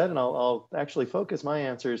been said, and I'll actually focus my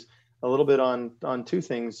answers a little bit on 2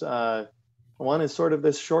 things. One is sort of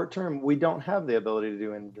this short term. We don't have the ability to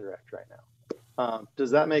do indirect right now.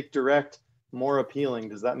 Does that make direct more appealing?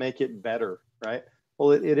 Does that make it better, right?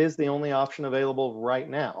 Well, it is the only option available right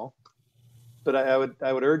now, but I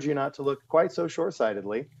would urge you not to look quite so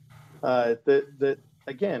short-sightedly. That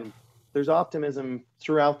again, there's optimism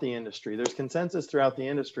throughout the industry. There's consensus throughout the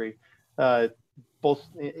industry, both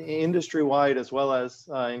industry-wide as well as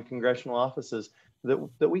in congressional offices,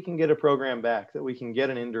 that we can get a program back, that we can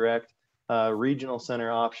get an indirect regional center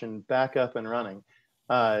option back up and running.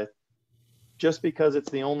 Just because it's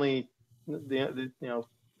the only,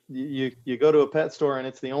 you go to a pet store and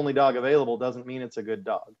it's the only dog available doesn't mean it's a good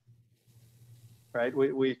dog, right?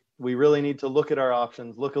 We really need to look at our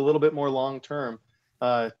options, look a little bit more long term.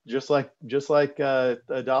 Just like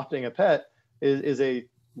adopting a pet is a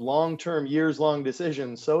long-term, years-long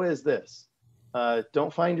decision. So is this.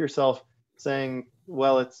 Don't find yourself saying,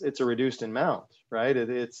 well, it's a reduced amount, right?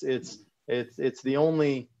 It's the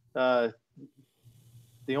only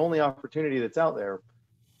opportunity that's out there.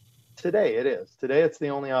 Today it is. Today it's the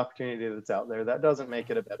only opportunity that's out there. That doesn't make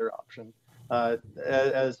it a better option.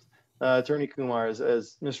 As Attorney Kumar, as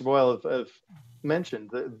Mr. Boyle have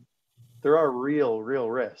mentioned, there are real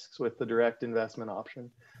risks with the direct investment option.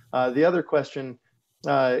 The other question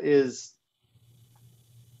is,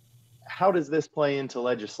 how does this play into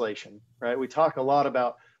legislation, right? We talk a lot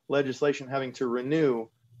about legislation having to renew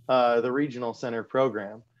the regional center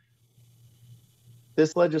program.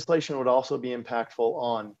 This legislation would also be impactful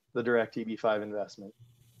on the direct EB-5 investment.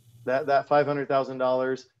 That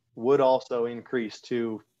 $500,000 would also increase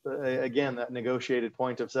to, again, that negotiated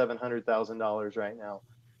point of $700,000 right now.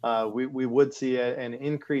 We would see an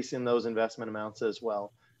increase in those investment amounts as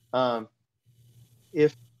well.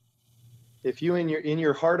 If you in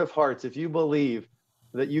your heart of hearts, if you believe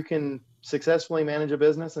that you can successfully manage a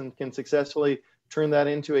business and can successfully turn that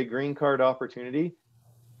into a green card opportunity,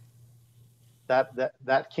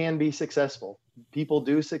 that can be successful. People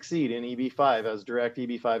do succeed in EB-5 as direct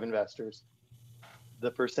EB-5 investors.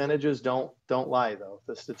 The percentages don't lie though.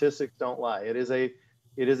 The statistics don't lie. It is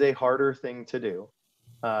a harder thing to do.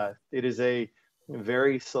 It is a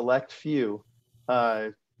very select few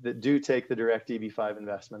that do take the direct EB-5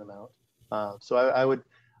 investment amount. So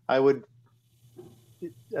I would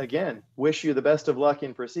again wish you the best of luck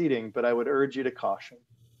in proceeding, but I would urge you to caution.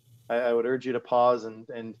 I would urge you to pause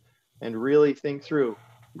and really think through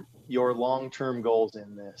your long-term goals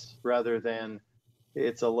in this, rather than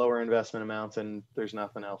it's a lower investment amount and there's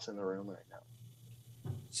nothing else in the room right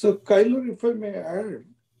now. So Kyler, if I may add,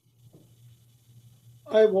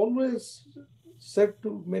 I've always said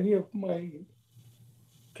to many of my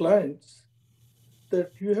clients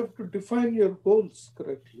that you have to define your goals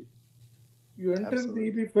correctly. You enter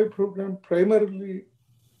Absolutely. the EB-5 program primarily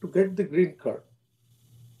to get the green card.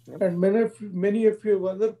 Yep. And many of you have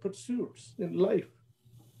other pursuits in life.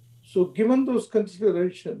 So given those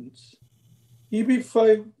considerations,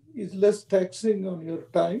 EB-5 is less taxing on your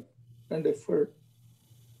time and effort.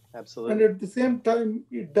 Absolutely. And at the same time,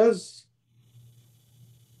 it does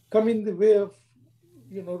come in the way of,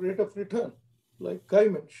 rate of return, like Kai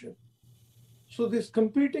mentioned. So these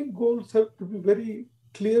competing goals have to be very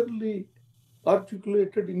clearly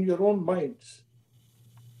articulated in your own minds.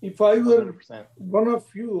 If I were 100%. one of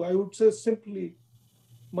you, I would say simply,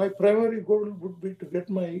 my primary goal would be to get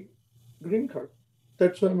my green card.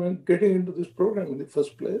 That's why I'm getting into this program in the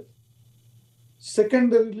first place.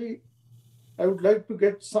 Secondarily, I would like to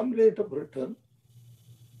get some rate of return,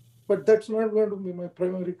 but that's not going to be my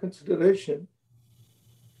primary consideration.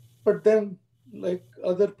 But then, like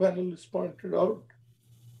other panelists pointed out,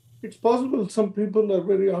 it's possible some people are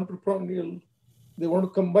very entrepreneurial. They want to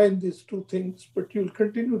combine these two things, but you'll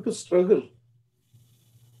continue to struggle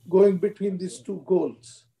going between these two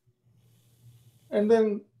goals. And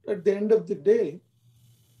then at the end of the day,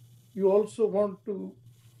 you also want to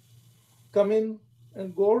come in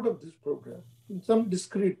and go out of this program in some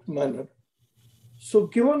discrete manner. So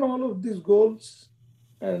given all of these goals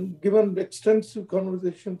and given the extensive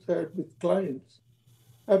conversations I had with clients,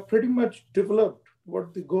 I've pretty much developed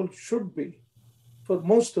what the goal should be for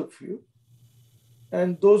most of you.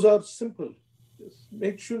 And those are simple. Just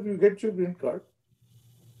make sure you get your green card.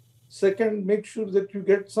 Second, make sure that you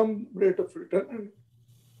get some rate of return. And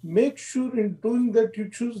make sure in doing that you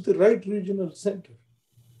choose the right regional center.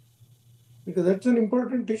 Because that's an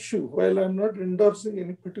important issue. While I'm not endorsing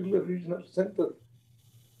any particular regional center,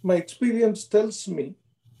 my experience tells me,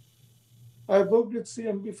 I've worked with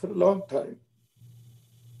CMB for a long time.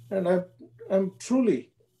 And I'm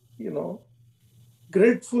truly,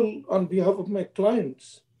 grateful on behalf of my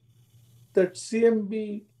clients that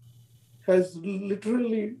CMB has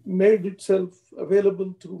literally made itself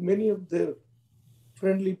available through many of their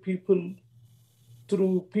friendly people,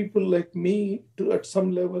 through people like me at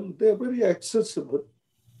some level. They're very accessible,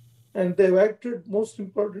 and they've acted, most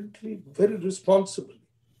importantly, very responsibly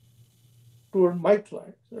toward my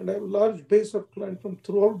clients. And I have a large base of clients from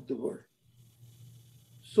throughout the world.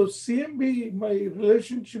 So CMB, my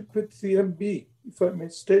relationship with CMB, if I may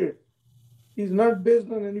state, is not based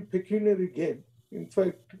on any pecuniary gain. In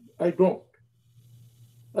fact, I don't.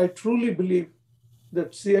 I truly believe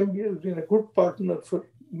that CMB has been a good partner for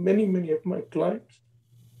many, many of my clients,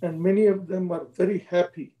 and many of them are very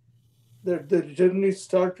happy that their journey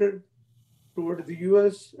started toward the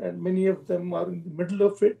US, and many of them are in the middle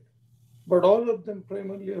of it. But all of them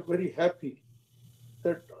primarily are very happy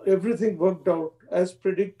that everything worked out as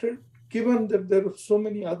predicted, given that there are so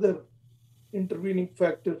many other intervening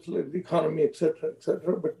factors like the economy, et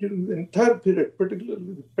cetera. But during the entire period,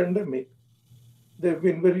 particularly the pandemic, they've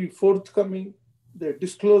been very forthcoming. They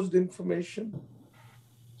disclosed information.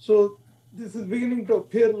 So this is beginning to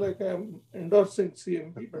appear like I'm endorsing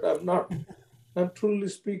CMB, but I'm not. I'm truly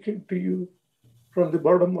speaking to you from the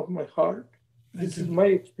bottom of my heart. This is my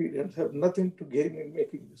experience. I have nothing to gain in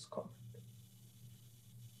making this comment.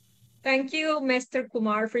 Thank you, Mr.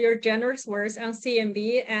 Kumar, for your generous words on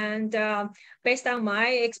CMB. And based on my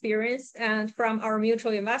experience and from our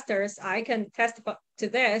mutual investors, I can testify to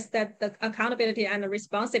this, that the accountability and the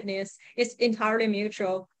responsiveness is entirely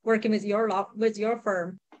mutual working with your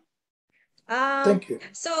firm. Thank you.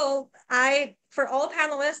 So for all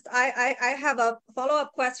panelists, I have a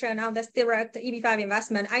follow-up question on this direct EB-5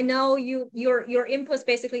 investment. I know your inputs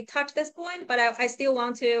basically touch this point, but I still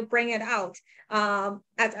want to bring it out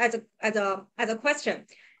as a question.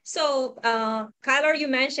 So Kyler, you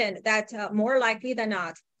mentioned that more likely than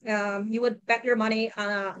not, you would bet your money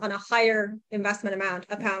on a higher investment amount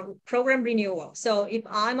upon program renewal. So if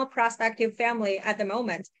I'm a prospective family at the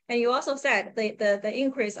moment, and you also said the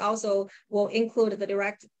increase also will include the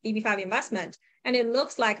direct EB-5 investment. And it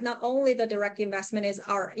looks like not only the direct investment is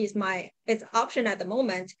its option at the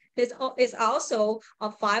moment, it's also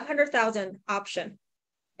a 500,000 option.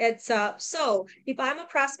 It's so if I'm a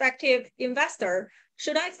prospective investor,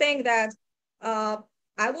 should I think that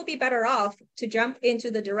I will be better off to jump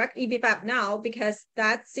into the direct EB-5 now because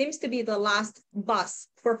that seems to be the last bus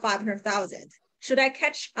for 500,000. Should I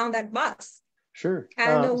catch on that bus? Sure.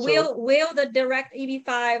 And will the direct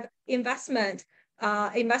EB-5 investment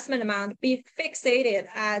amount be fixated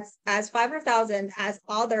as 500,000 as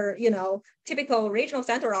other typical regional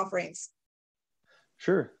center offerings?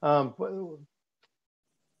 Sure.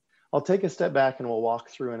 I'll take a step back and we'll walk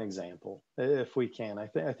through an example if we can.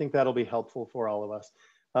 I think that'll be helpful for all of us.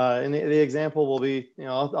 And the example will be,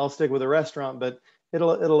 I'll stick with a restaurant, but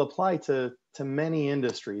it'll apply to many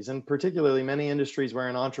industries, and particularly many industries where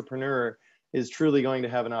an entrepreneur is truly going to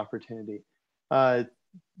have an opportunity.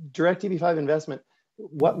 Direct EB-5 investment,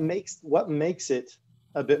 what makes it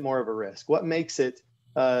a bit more of a risk? What makes it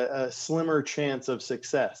a slimmer chance of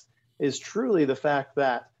success is truly the fact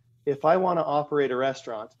that if I want to operate a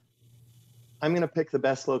restaurant, I'm going to pick the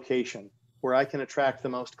best location where I can attract the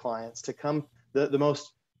most clients to come, the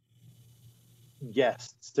most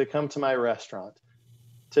guests to come to my restaurant,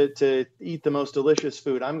 to eat the most delicious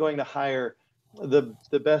food. I'm going to hire the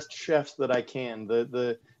best chefs that I can,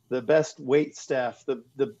 the best wait staff,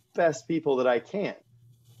 the best people that I can.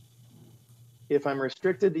 If I'm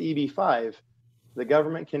restricted to EB-5, the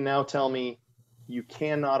government can now tell me you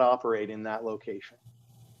cannot operate in that location.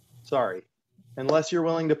 Sorry. Unless you're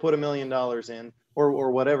willing to put $1 million in,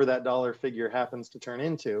 or whatever that dollar figure happens to turn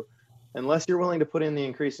into, unless you're willing to put in the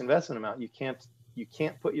increased investment amount, you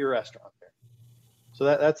can't put your restaurant there. So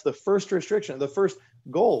that's the first restriction, the first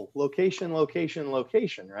goal: location, location,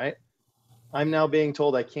 location. Right? I'm now being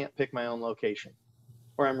told I can't pick my own location,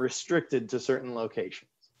 or I'm restricted to certain locations.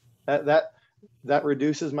 That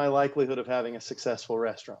reduces my likelihood of having a successful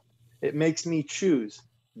restaurant. It makes me choose: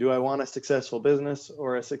 do I want a successful business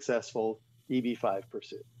or a successful EB-5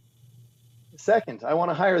 pursuit? Second, I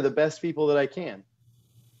want to hire the best people that I can.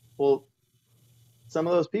 Well, some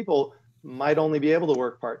of those people might only be able to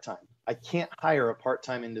work part-time. I can't hire a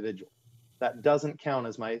part-time individual. That doesn't count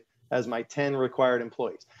as my 10 required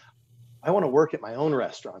employees. I want to work at my own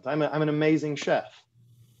restaurant. I'm an amazing chef.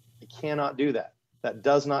 I cannot do that. That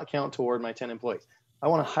does not count toward my 10 employees. I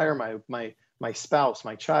want to hire my spouse,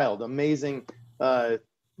 my child, amazing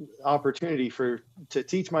opportunity to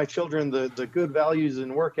teach my children the good values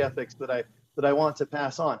and work ethics that I want to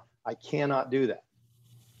pass on. I cannot do that.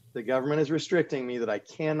 The government is restricting me that I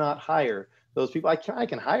cannot hire those people. I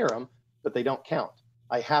can hire them, but they don't count.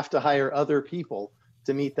 I have to hire other people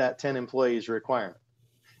to meet that 10 employees requirement.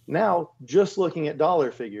 Now, just looking at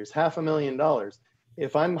dollar figures, $500,000,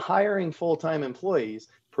 if I'm hiring full-time employees,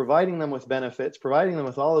 providing them with benefits, providing them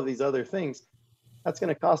with all of these other things, that's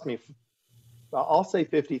going to cost me, I'll say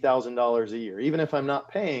 $50,000 a year. Even if I'm not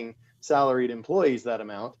paying salaried employees that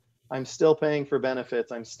amount, I'm still paying for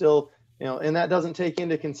benefits. I'm still, and that doesn't take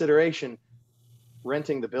into consideration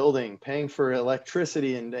renting the building, paying for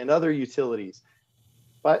electricity and other utilities.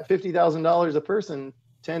 But $50,000 a person,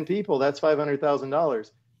 10 people, that's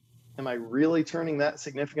 $500,000. Am I really turning that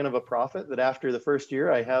significant of a profit that after the first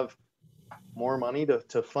year I have more money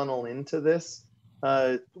to funnel into this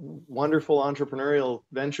wonderful entrepreneurial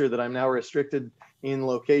venture that I'm now restricted in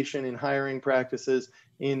location, in hiring practices,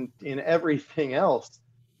 in everything else?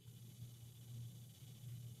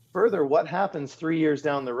 Further, what happens 3 years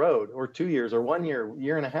down the road, or 2 years, or 1 year,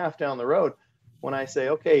 year and a half down the road, when I say,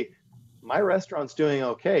 okay, my restaurant's doing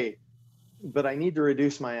okay, but I need to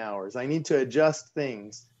reduce my hours. I need to adjust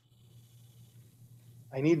things.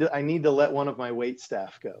 I need to let one of my wait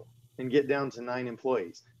staff go and get down to 9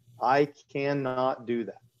 employees. I cannot do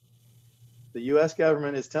that. The US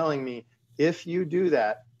government is telling me, if you do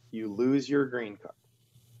that, you lose your green card.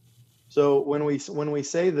 So when we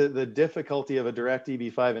say the difficulty of a direct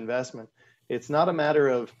EB-5 investment, it's not a matter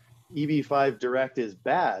of EB-5 direct is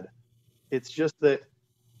bad. It's just that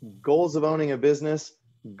goals of owning a business,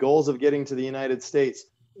 goals of getting to the United States,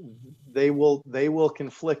 they will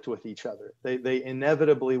conflict with each other. They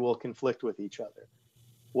inevitably will conflict with each other.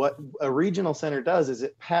 What a regional center does is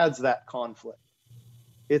it pads that conflict.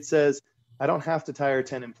 It says, I don't have to hire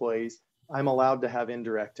 10 employees. I'm allowed to have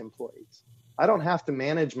indirect employees. I don't have to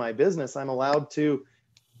manage my business. I'm allowed to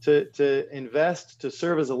invest, to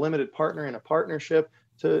serve as a limited partner in a partnership,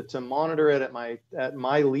 to monitor it at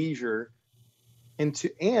my leisure. and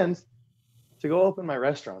to go open my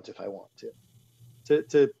restaurant if I want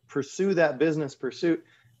to pursue that business pursuit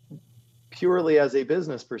purely as a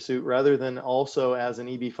business pursuit rather than also as an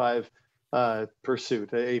EB-5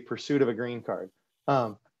 pursuit, a pursuit of a green card.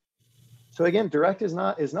 So again, direct is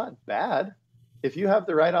not bad. If you have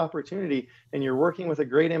the right opportunity and you're working with a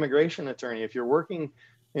great immigration attorney, if you're working,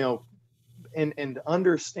 and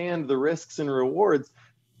understand the risks and rewards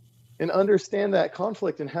and understand that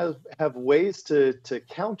conflict and have ways to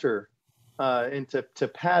counter and to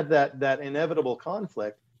pad that inevitable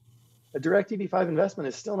conflict, a direct EB-5 investment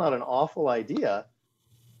is still not an awful idea,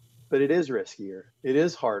 but it is riskier. It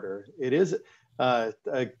is harder. It is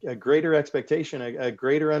a greater expectation, a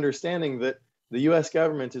greater understanding that the U.S.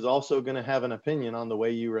 government is also going to have an opinion on the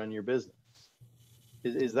way you run your business.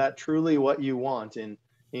 Is that truly what you want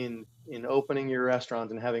in opening your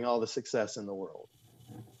restaurant and having all the success in the world?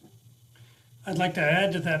 I'd like to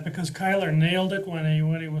add to that because Kyler nailed it when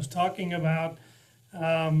he was talking about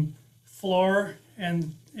floor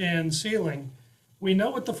and ceiling. We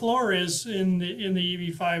know what the floor is in the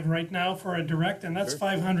EB-5 right now for a direct, and that's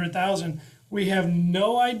 500,000. We have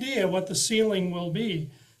no idea what the ceiling will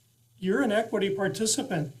be. You're an equity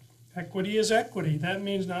participant. Equity is equity. That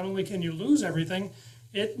means not only can you lose everything,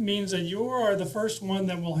 it means that you are the first one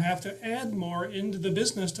that will have to add more into the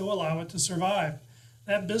business to allow it to survive.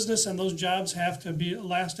 That business and those jobs have to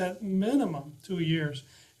last at minimum 2 years,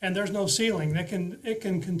 and there's no ceiling. It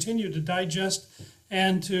can continue to digest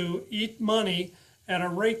and to eat money at a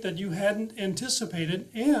rate that you hadn't anticipated.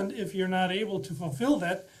 And if you're not able to fulfill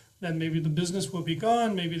that, then maybe the business will be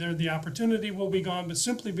gone, maybe the opportunity will be gone, but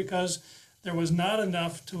simply because there was not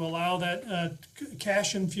enough to allow that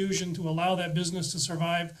cash infusion to allow that business to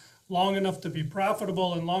survive long enough to be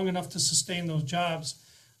profitable and long enough to sustain those jobs.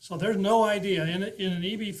 So there's no idea. In an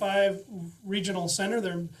EB-5 regional center,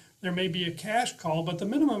 there may be a cash call, but the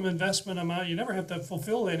minimum investment amount, you never have to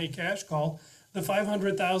fulfill any cash call. The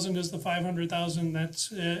 500,000 is the 500,000,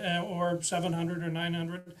 that's or 700 or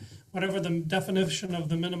 900, whatever the definition of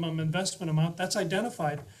the minimum investment amount, that's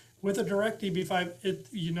identified. With a direct EB-5,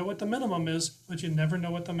 you know what the minimum is, but you never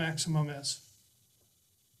know what the maximum is.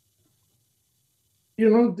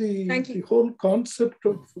 The whole concept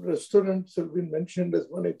of restaurants have been mentioned as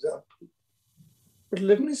one example. But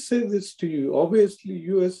let me say this to you. Obviously,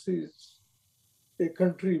 US is a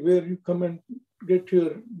country where you come and get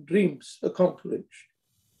your dreams accomplished.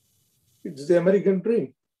 It's the American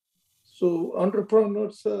dream. So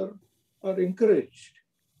entrepreneurs are encouraged.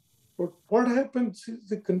 But what happens is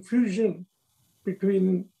the confusion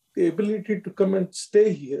between the ability to come and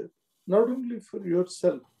stay here, not only for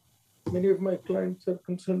yourself. Many of my clients are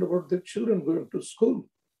concerned about their children going to school.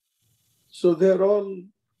 So they're all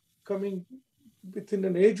coming within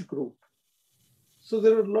an age group. So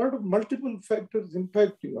there are a lot of multiple factors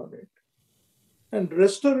impacting on it. And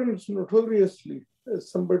restaurants notoriously,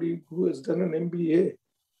 as somebody who has done an MBA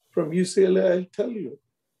from UCLA, I'll tell you,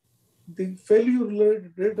 the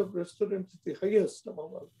failure rate of restaurants is the highest among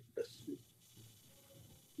all industries.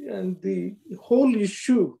 And the whole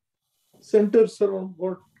issue centers around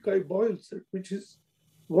what Guy Boyle said, which is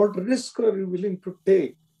what risk are you willing to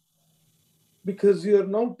take? Because you are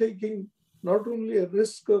now taking not only a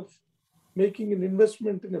risk of making an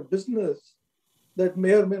investment in a business that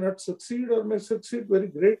may or may not succeed or may succeed very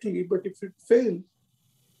greatly, but if it fails,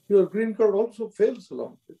 your green card also fails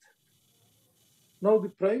along with it. Now, the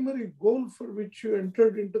primary goal for which you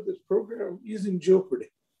entered into this program is in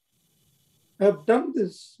jeopardy. I have done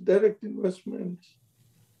this direct investments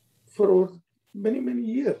for many, many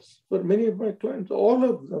years. For many of my clients, all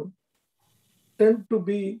of them tend to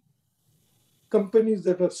be companies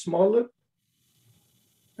that are smaller,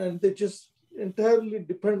 and they just entirely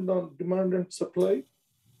depend on demand and supply,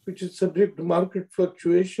 which is subject to market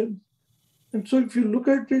fluctuations. And so if you look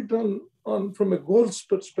at it from a goals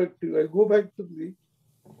perspective, I go back to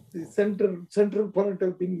the central point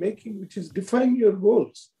I've been making, which is define your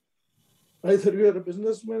goals. Either you are a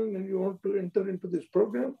businessman and you want to enter into this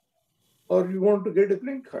program, or you want to get a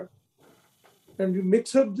green card. And you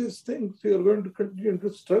mix up these things, you're going to continue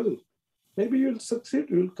to struggle. Maybe you'll succeed,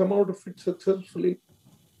 you'll come out of it successfully.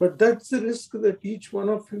 But that's the risk that each one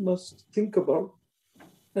of you must think about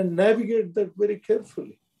and navigate that very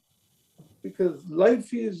carefully. Because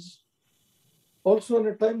life is also on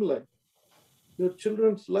a timeline. Your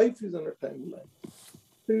children's life is on a timeline.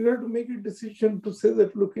 So you have to make a decision to say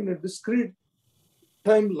that, look, in a discrete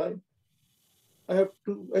timeline, I have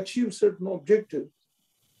to achieve certain objectives.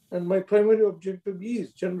 And my primary objective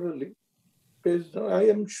is generally based on, I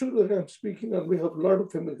am sure that I'm speaking on behalf of a lot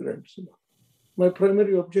of immigrants. My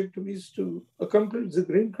primary objective is to accomplish the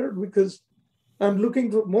green card because I'm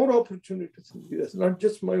looking for more opportunities in the US, not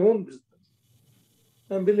just my own business.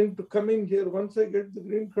 I'm willing to come in here. Once I get the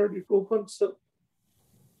green card, it opens up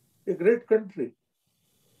a great country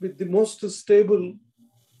with the most stable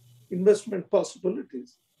investment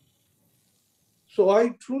possibilities. So I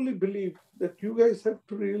truly believe that you guys have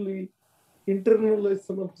to really internalize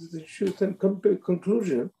some of these issues and come to a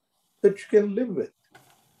conclusion that you can live with.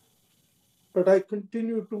 But I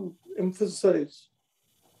continue to emphasize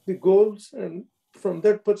the goals, and from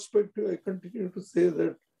that perspective, I continue to say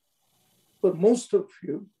that for most of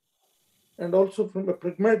you, and also from a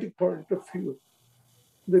pragmatic point of view,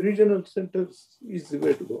 the regional centers is the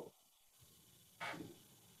way to go.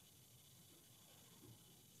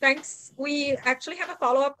 Thanks. We actually have a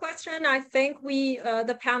follow-up question. I think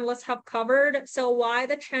the panelists have covered. So why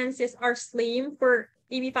the chances are slim for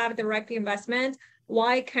EB-5 direct investment?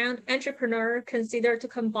 Why can't entrepreneur consider to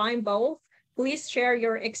combine both? Please share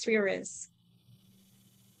your experience.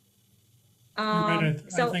 Right,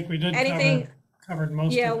 I think we did covered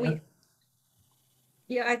most of it.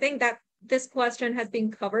 Yeah, I think that this question has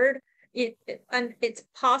been covered. And it's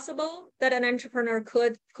possible that an entrepreneur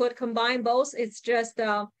could combine both. It's just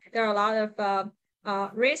there are a lot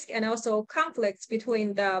of risk and also conflicts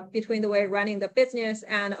between the way running the business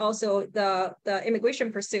and also the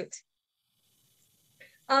immigration pursuit.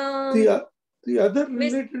 The other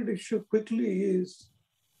related issue quickly is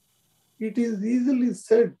it is easily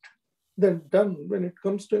said than done when it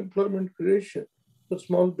comes to employment creation for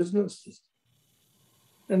small businesses.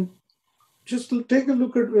 And just take a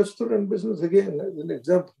look at restaurant business again as an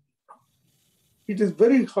example. It is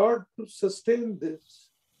very hard to sustain this.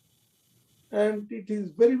 And it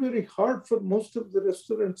is very, very hard for most of the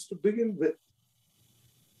restaurants to begin with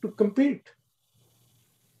to compete.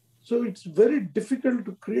 So it's very difficult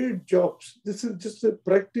to create jobs. This is just a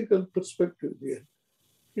practical perspective here.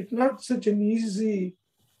 It's not such an easy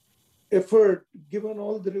effort given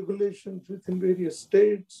all the regulations within various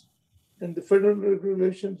states and the federal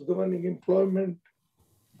regulations governing employment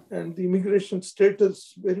and the immigration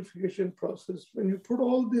status verification process. When you put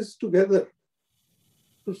all this together,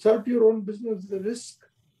 to start your own business, the risk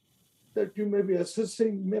that you may be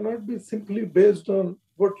assessing may not be simply based on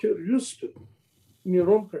what you're used to in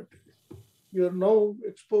your own country. You're now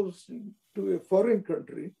exposed to a foreign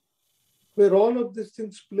country where all of these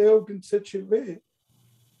things play out in such a way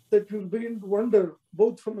that you'll begin to wonder,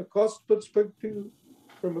 both from a cost perspective,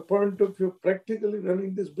 from a point of view of practically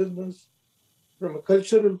running this business, from a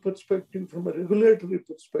cultural perspective, from a regulatory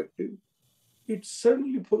perspective, it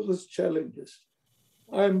certainly poses challenges.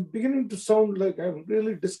 I'm beginning to sound like I'm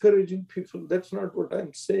really discouraging people. That's not what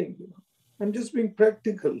I'm saying. I'm just being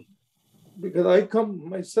practical because I come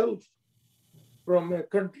myself from a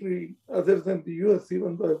country other than the US,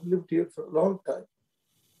 even though I've lived here for a long time.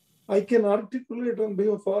 I can articulate on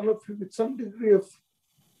behalf of all of you with some degree of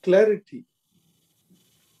clarity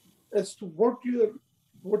as to what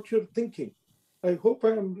you're thinking. I hope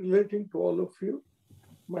I am relating to all of you.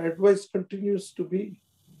 My advice continues to be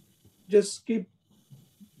just keep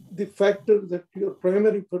the factor that your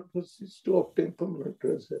primary purpose is to obtain permanent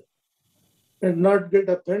residence and not get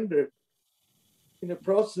appended in a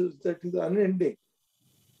process that is unending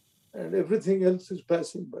and everything else is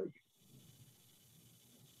passing by.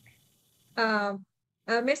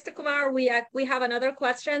 Mr. Kumar, we have another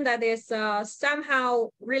question that is somehow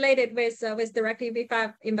related with direct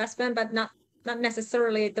EB-5 investment, but not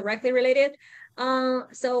necessarily directly related.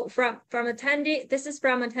 So from attendee, this is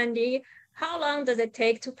from attendee. How long does it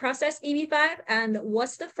take to process EB-5, and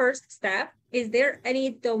what's the first step? Is there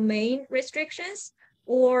any domain restrictions,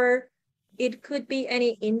 or it could be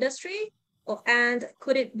any industry, and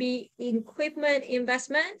could it be equipment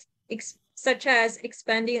investment, such as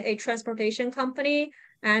expanding a transportation company?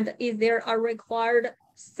 And is there a required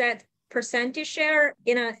set percentage share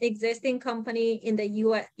in an existing company in the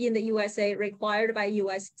USA required by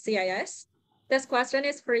USCIS? This question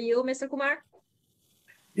is for you, Mr. Kumar.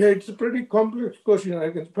 Yeah, it's a pretty complex question. I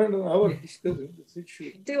can spend an hour discussing this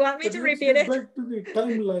issue. Do you want me to repeat it? Back to the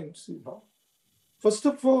timelines. First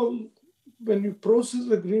of all, when you process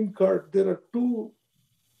a green card, there are two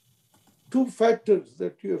factors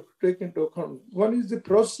that you have to take into account. One is the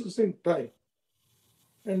processing time,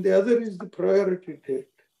 and the other is the priority date.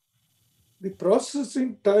 The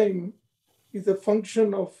processing time is a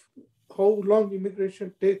function of how long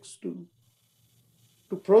immigration takes to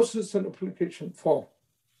process an application form.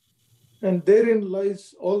 And therein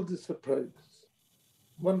lies all the surprises.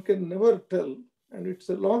 One can never tell, and it's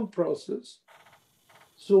a long process.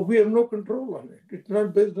 So we have no control on it. It's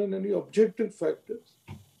not based on any objective factors.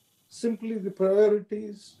 Simply the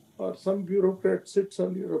priorities or some bureaucrat sits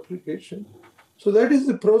on your application. So that is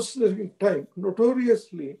the processing time.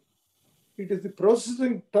 Notoriously, it is the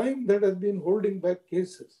processing time that has been holding back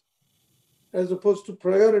cases, as opposed to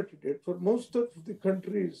priority date. For most of the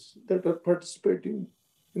countries that are participating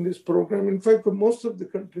in this program, in fact, for most of the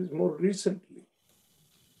countries more recently,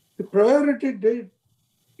 the priority date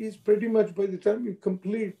is pretty much by the time you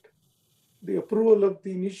complete the approval of the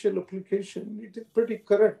initial application, it is pretty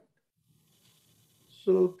current.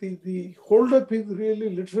 So the holdup is really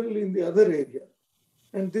literally in the other area.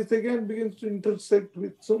 And this again begins to intersect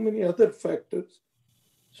with so many other factors.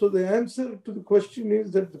 So the answer to the question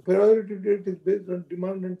is that the priority date is based on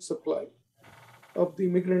demand and supply of the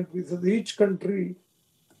immigrant visas. Each country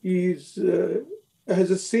has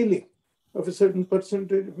a ceiling of a certain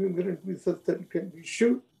percentage of immigrant visas that can be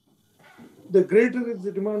issued. The greater is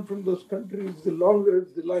the demand from those countries, the longer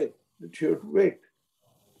is the line that you have to wait.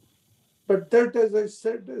 But that, as I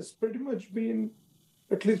said, has pretty much been,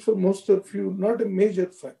 at least for most of you, not a major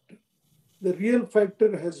factor. The real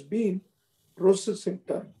factor has been processing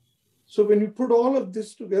time. So when you put all of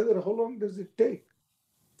this together, how long does it take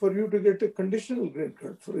for you to get a conditional green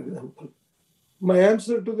card, for example? My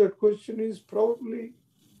answer to that question is probably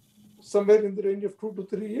somewhere in the range of 2 to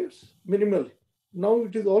 3 years, minimally. Now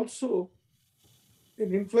it is also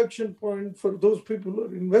an inflection point for those people who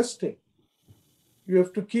are investing. You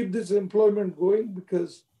have to keep this employment going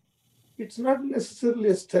because it's not necessarily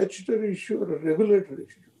a statutory issue or a regulatory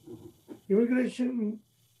issue. Immigration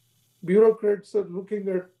bureaucrats are looking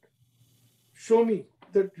at, show me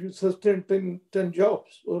that you sustain 10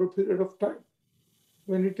 jobs over a period of time.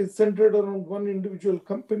 When it is centered around one individual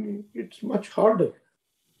company, it's much harder.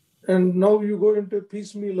 And now you go into a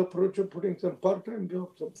piecemeal approach of putting some part-time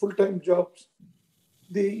jobs, some full-time jobs.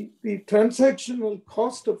 The transactional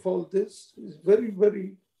cost of all this is very,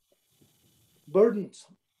 very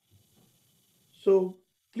burdensome. So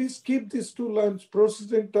please keep these two lines.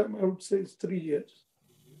 Processing time, I would say, is 3 years.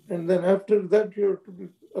 And then after that, you have to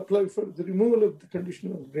apply for the removal of the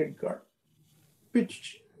conditional green card,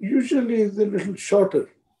 which usually is a little shorter.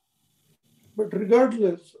 But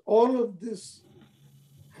regardless, all of this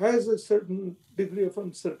has a certain degree of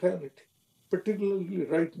uncertainty, particularly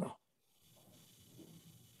right now.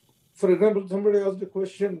 For example, somebody asked the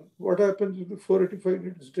question, what happens if the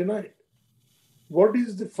 485 is denied? What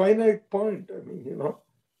is the finite point? I mean,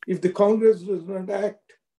 if the Congress does not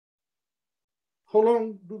act, how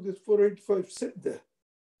long do this 485 sit there?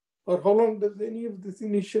 Or how long does any of these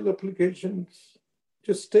initial applications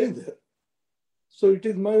just stay there? So it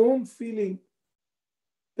is my own feeling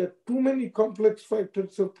that too many complex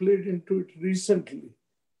factors have played into it recently,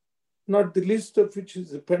 not the least of which is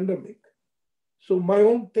the pandemic. So my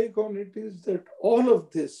own take on it is that all of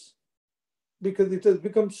this, because it has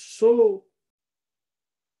become so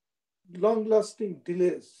long-lasting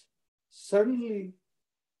delays, suddenly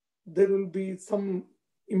there will be some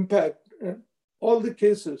impact and all the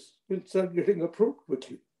cases will start getting approved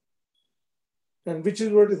quickly. And which is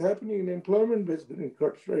what is happening in employment-based green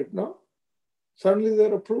cards right now. Suddenly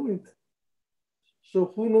they're approving them.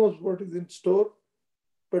 So who knows what is in store?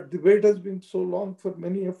 But the wait has been so long for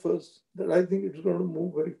many of us that I think it's going to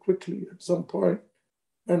move very quickly at some point.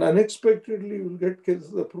 And unexpectedly, we'll get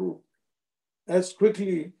cases approved as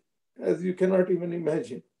quickly as you cannot even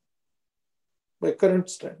imagine by current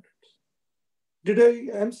standards. Did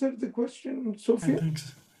I answer the question, Sofia?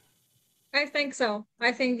 I think so.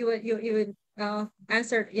 I think you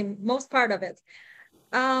answered in most part of it.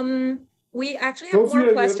 We actually have Sofia,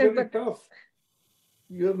 more questions, you're very but tough.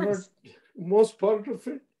 You're not most part of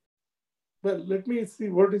it. Well, let me see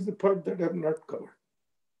what is the part that I have not covered.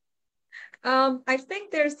 I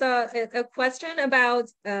think there's a question about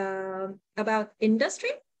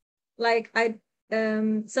industry.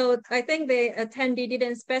 So I think the attendee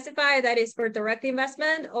didn't specify that is for direct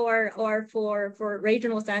investment or for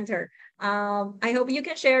regional center. I hope you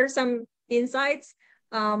can share some insights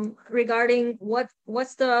regarding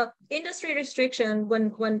what's the industry restriction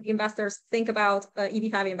when investors think about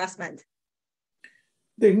EB-5 investment.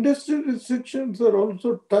 The industry restrictions are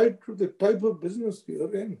also tied to the type of business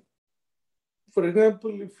you're in. For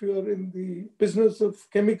example, if you are in the business of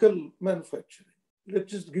chemical manufacturing,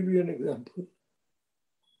 let's just give you an example.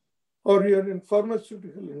 Or you're in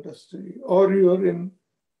pharmaceutical industry, or you're in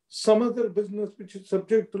some other business which is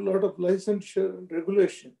subject to a lot of licensure and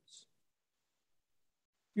regulations.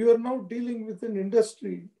 You are now dealing with an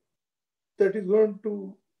industry that is going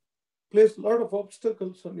to place a lot of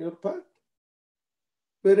obstacles on your path.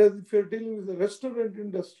 Whereas if you're dealing with the restaurant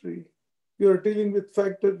industry, you're dealing with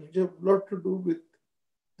factors which have a lot to do with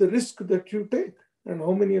the risk that you take and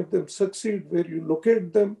how many of them succeed, where you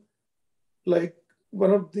locate them, like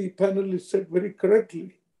one of the panelists said very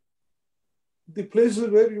correctly, the places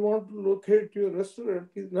where you want to locate your restaurant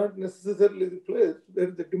is not necessarily the place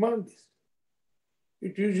where the demand is.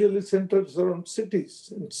 It usually centers around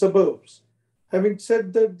cities and suburbs. Having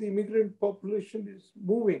said that, the immigrant population is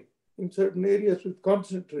moving in certain areas with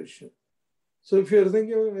concentration. So if you're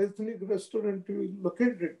thinking of an ethnic restaurant, you will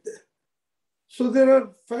locate it there. So there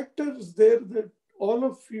are factors there that all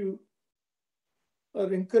of you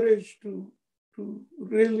are encouraged to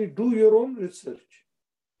really do your own research.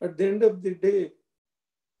 At the end of the day,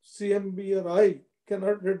 CMB or I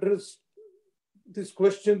cannot address these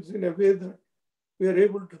questions in a way that we are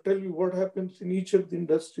able to tell you what happens in each of the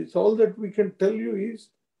industries. All that we can tell you is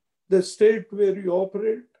the state where you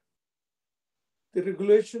operate, the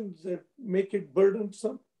regulations that make it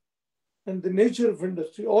burdensome, and the nature of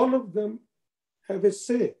industry. All of them have a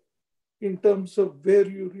say in terms of where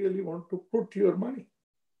you really want to put your money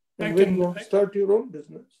and where you want to start your own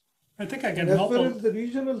business. I think I can and help. As far as the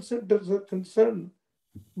regional centers are concerned,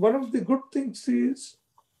 one of the good things is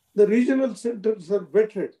the regional centers are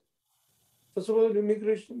vetted. First of all,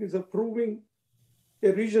 immigration is approving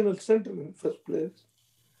a regional center in the first place,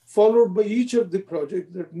 followed by each of the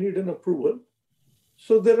projects that need an approval.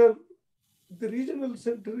 So the regional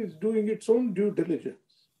center is doing its own due diligence.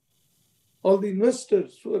 All the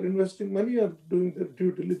investors who are investing money are doing their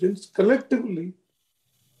due diligence. Collectively,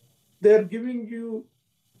 they are giving you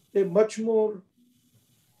a much more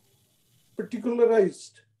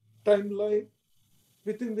particularized timeline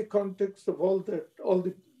within the context of all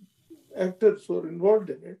the actors who are involved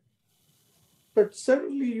in it. But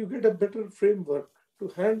certainly you get a better framework to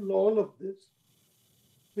handle all of this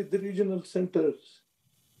with the regional centers.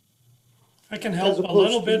 I can help a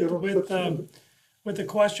little bit with the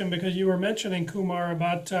question, because you were mentioning, Kumar,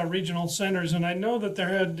 about regional centers. And I know that there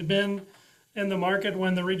had been in the market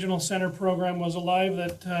when the regional center program was alive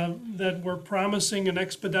that were promising an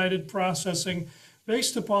expedited processing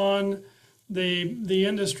based upon the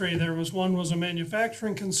industry. There was one was a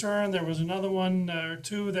manufacturing concern. There was another one or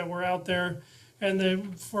two that were out there,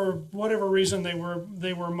 and for whatever reason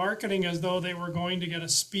they were marketing as though they were going to get a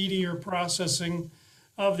speedier processing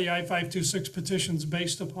of the I-526 petitions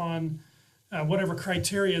based upon whatever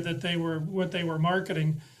criteria that they were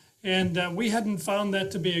marketing. And we hadn't found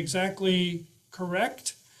that to be exactly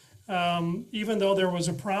correct. Even though there was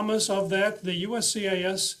a promise of that, the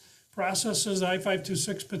USCIS processes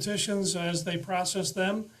I-526 petitions as they process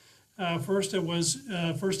them. First it was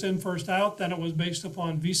first in, first out, then it was based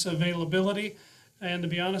upon visa availability. And to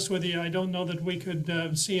be honest with you, I don't know that we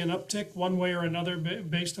could see an uptick one way or another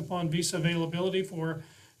based upon visa availability for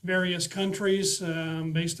various countries,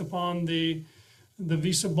 based upon the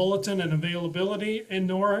visa bulletin and availability, and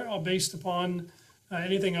nor based upon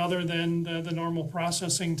anything other than the normal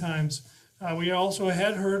processing times. We also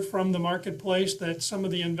had heard from the marketplace that some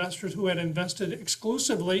of the investors who had invested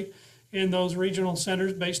exclusively in those regional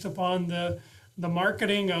centers based upon the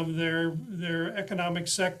marketing of their economic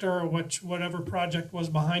sector or whatever project was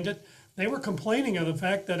behind it, they were complaining of the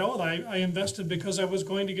fact that, I invested because I was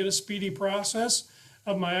going to get a speedy process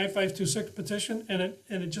of my I-526 petition, and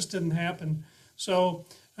it just didn't happen. So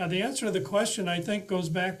the answer to the question, I think, goes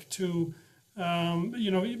back to,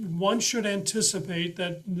 one should anticipate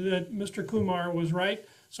that Mr. Kumar was right.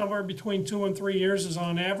 Somewhere between 2 and 3 years is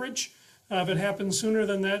on average. If it happens sooner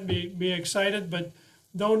than that, be excited, but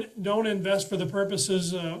don't invest for the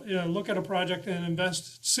purposes, look at a project and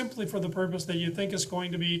invest simply for the purpose that you think is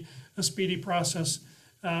going to be a speedy process.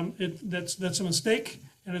 That's a mistake,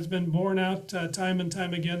 and it's been borne out time and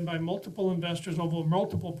time again by multiple investors over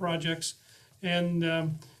multiple projects.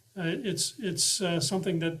 And it's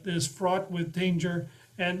something that is fraught with danger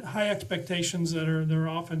and high expectations that are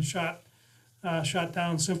often shot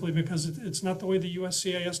down simply because it's not the way the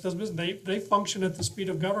USCIS does business. They function at the speed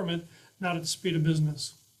of government, not at the speed of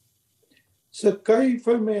business. So Kai, if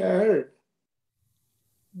I may add,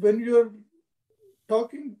 when you're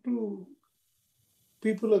talking to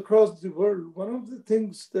people across the world, one of the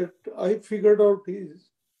things that I figured out is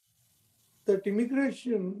that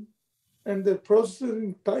immigration and the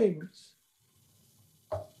processing times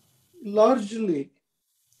largely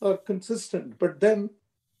are consistent, but then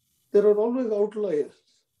there are always outliers.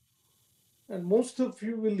 And most of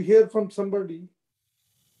you will hear from somebody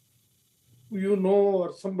you know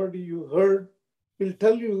or somebody you heard will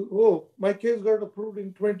tell you, my case got approved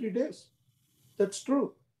in 20 days. That's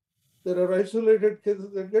true. There are isolated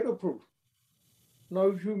cases that get approved. Now,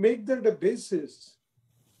 if you make that a basis,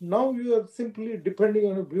 now you are simply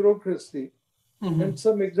depending on a bureaucracy and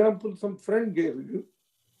some example some friend gave you,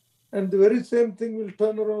 and the very same thing will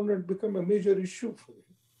turn around and become a major issue for you.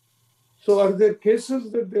 So are there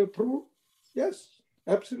cases that they approved? Yes,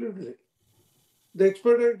 absolutely. They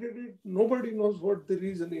expedited it. Nobody knows what the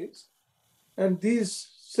reason is. And these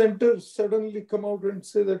centers suddenly come out and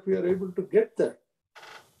say that we are able to get that.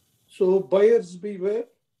 So buyers beware.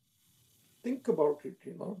 Think about it,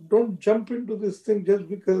 Don't jump into this thing just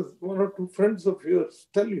because one or two friends of yours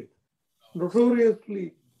tell you.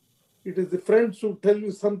 Notoriously, it is the friends who tell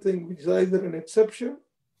you something which is either an exception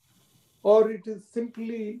or it is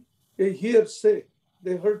simply a hearsay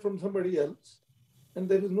they heard from somebody else, and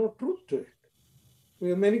there is no truth to it. We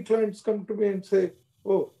have many clients come to me and say,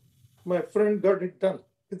 oh, my friend got it done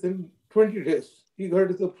within 20 days. He got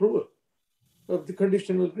his approval of the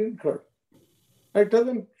conditional green card. I tell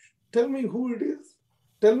them, tell me who it is.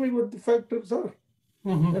 Tell me what the factors are.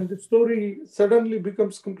 Mm-hmm. And the story suddenly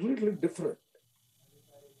becomes completely different.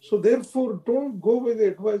 So therefore, don't go with the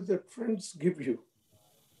advice that friends give you.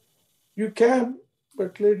 You can,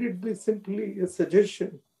 but let it be simply a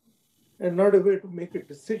suggestion and not a way to make a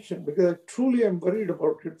decision, because I truly am worried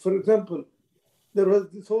about it. For example, there was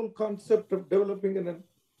this whole concept of developing an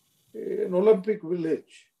Olympic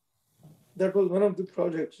village. That was one of the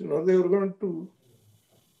projects. They were going to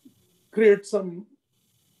create some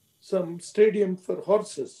stadium for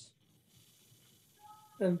horses.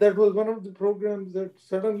 And that was one of the programs that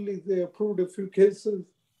suddenly they approved a few cases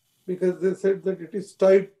because they said that it is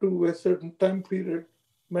tied to a certain time period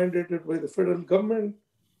mandated by the federal government.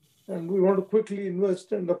 And we want to quickly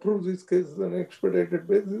invest and approve these cases on an expedited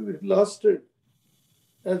basis. It lasted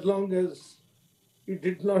as long as it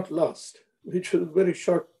did not last, which was a very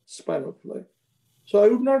short span of life. So I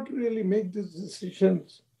would not really make these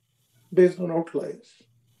decisions based on outliers.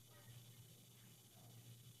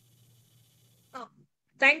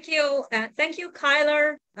 Thank you. Thank you,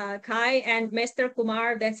 Kyler, Kai, and Mr.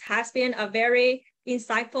 Kumar. This has been a very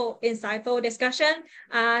insightful discussion,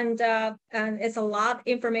 and it's a lot of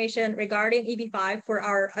information regarding EB-5 for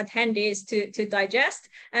our attendees to digest.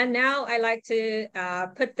 And now I like to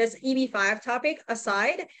put this EB-5 topic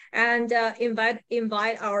aside and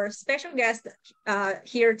invite our special guest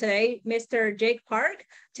here today, Mr. Jake Park,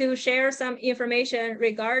 to share some information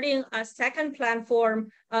regarding a second platform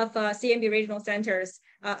of CMB regional centers,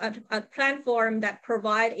 a platform that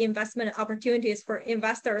provide investment opportunities for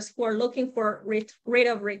investors who are looking for rate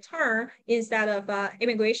of return instead of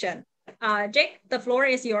immigration. Jake, the floor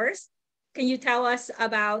is yours. Can you tell us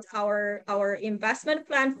about our investment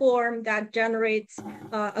platform that generates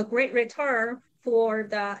a great return for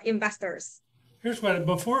the investors? Here's what,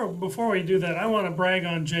 before we do that, I want to brag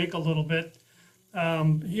on Jake a little bit.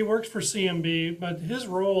 He works for CMB, but his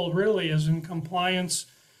role really is in compliance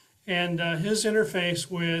and his interface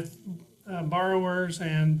with borrowers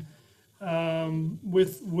and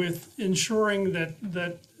with ensuring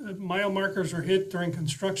that mile markers are hit during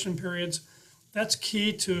construction periods. That's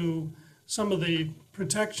key to some of the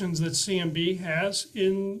protections that CMB has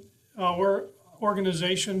in our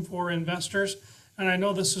organization for investors. And I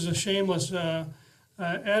know this is a shameless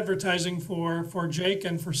advertising for Jake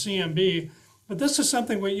and for CMB, but this is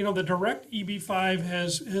something where, the direct EB-5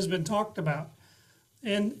 has been talked about.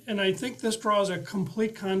 And I think this draws a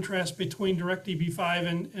complete contrast between direct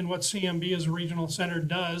EB-5 and what CMB as a regional center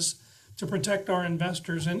does to protect our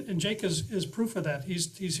investors. And Jake is proof of that.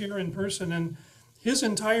 He's here in person, and his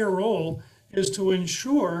entire role is to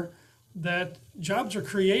ensure that jobs are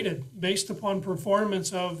created based upon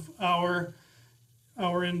performance of our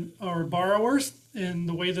borrowers in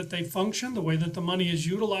the way that they function, the way that the money is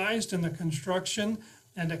utilized in the construction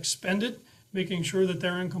and expended, making sure that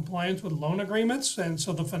they're in compliance with loan agreements. And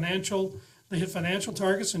so they hit financial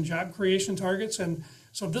targets and job creation targets. And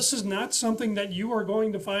so this is not something that you are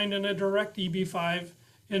going to find in a direct EB-5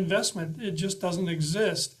 investment. It just doesn't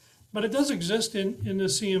exist. But it does exist in the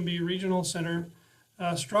CMB Regional Center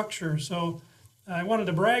structure. So I wanted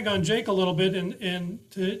to brag on Jake a little bit and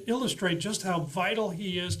to illustrate just how vital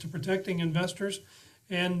he is to protecting investors.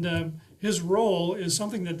 And his role is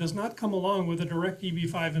something that does not come along with a direct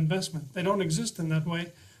EB-5 investment. They don't exist in that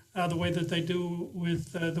way, the way that they do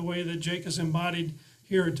with the way that Jake is embodied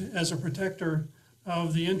here as a protector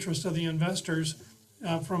of the interest of the investors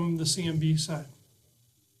from the CMB side.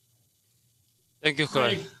 Thank you,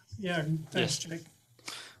 Kai. Yeah, thanks, Jake.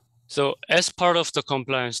 So as part of the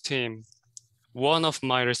compliance team, one of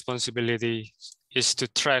my responsibilities is to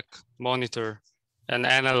track, monitor, and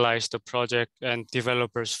analyze the project and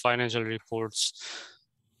developers' financial reports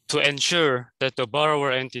to ensure that the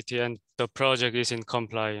borrower entity and the project is in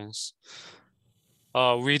compliance.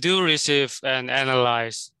 We do receive and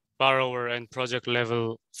analyze borrower and project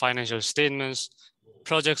level financial statements,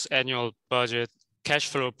 project's annual budget, cash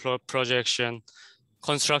flow projection,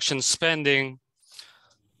 construction spending,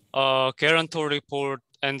 guarantor report,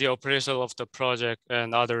 and the appraisal of the project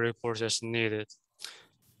and other reports as needed.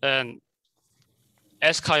 And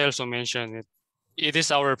as Kai also mentioned, it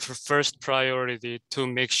is our first priority to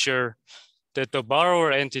make sure that the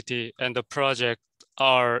borrower entity and the project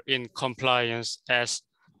are in compliance as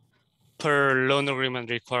per loan agreement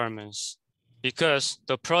requirements, because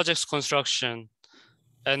the project's construction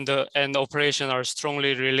and operation are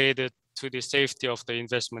strongly related to the safety of the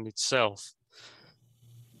investment itself.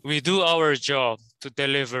 We do our job to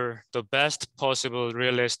deliver the best possible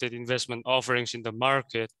real estate investment offerings in the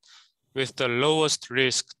market with the lowest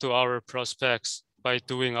risk to our prospects by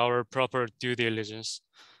doing our proper due diligence,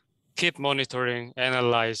 keep monitoring,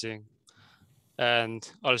 analyzing,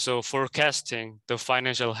 and also forecasting the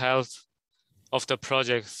financial health of the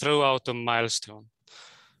project throughout the milestone.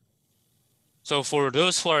 So for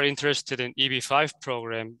those who are interested in EB-5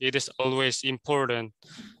 program, it is always important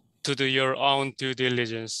to do your own due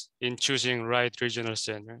diligence in choosing right regional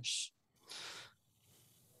centers.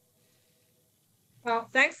 Well,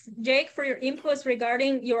 thanks, Jake, for your inputs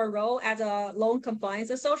regarding your role as a loan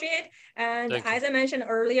compliance associate. And as I mentioned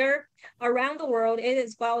earlier, around the world, it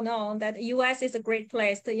is well known that the US is a great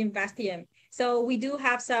place to invest in. So we do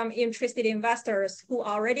have some interested investors who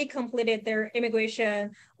already completed their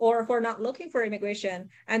immigration or who are not looking for immigration,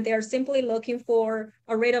 and they're simply looking for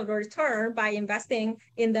a rate of return by investing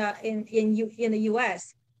in the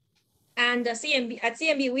US. And at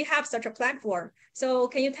CMB, we have such a platform. So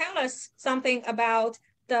can you tell us something about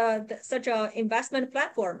such an investment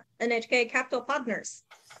platform, NHK Capital Partners?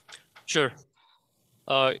 Sure.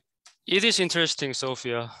 It is interesting,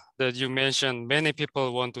 Sofia, that you mentioned many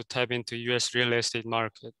people want to tap into US real estate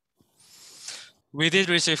market. We did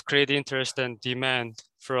receive great interest and demand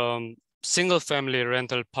from single family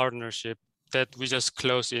rental partnership that we just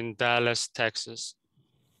closed in Dallas, Texas.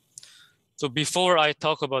 So before I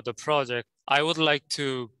talk about the project, I would like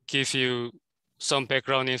to give you some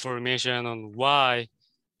background information on why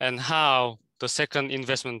and how the second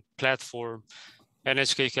investment platform,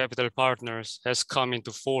 NHK Capital Partners, has come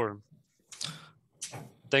into form.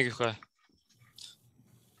 Thank you, Kai.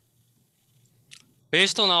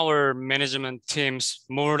 Based on our management team's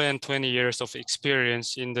more than 20 years of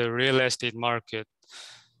experience in the real estate market,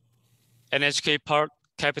 NHK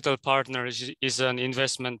Capital Partners is an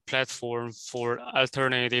investment platform for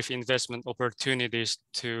alternative investment opportunities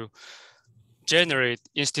to generate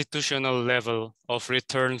institutional level of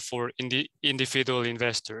return for individual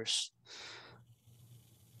investors.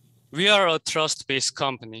 We are a trust-based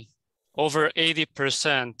company. Over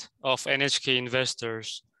 80% of NHK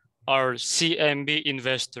investors are CMB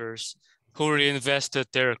investors who reinvested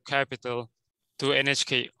their capital to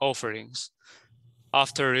NHK offerings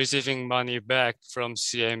after receiving money back from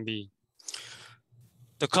CMB.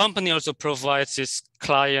 The company also provides its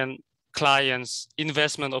clients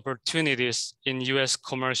investment opportunities in US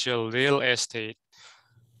commercial real estate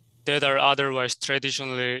that are otherwise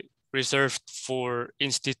traditionally reserved for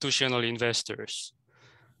institutional investors.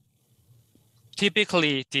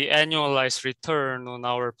 Typically, the annualized return on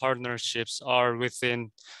our partnerships are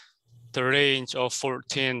within the range of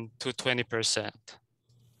 14 to 20%.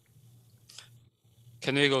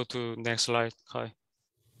 Can we go to next slide, Kai?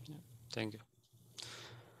 Thank you.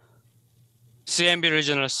 CMB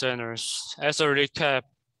Regional Centers. As a recap,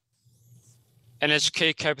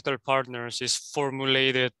 NHK Capital Partners is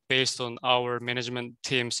formulated based on our management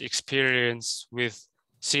team's experience with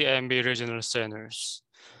CMB Regional Centers.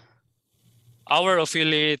 Our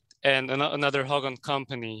affiliate and another Hogan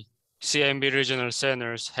company, CMB Regional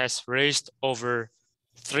Centers, has raised over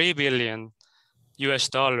 $3 billion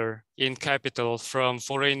in capital from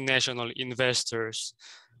foreign national investors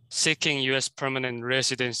seeking US permanent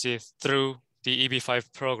residency through the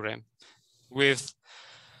EB-5 program with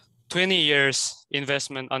 20 years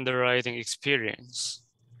investment underwriting experience.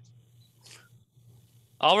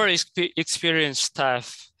 Our experienced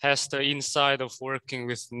staff has the insight of working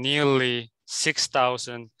with nearly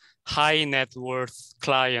 6,000 high net worth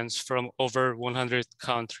clients from over 100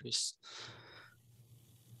 countries.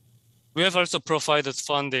 We have also provided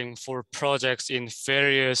funding for projects in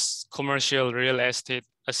various commercial real estate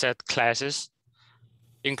asset classes,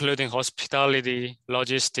 including hospitality,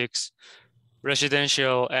 logistics,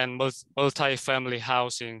 residential and multi-family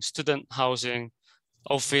housing, student housing,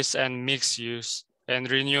 office and mixed use,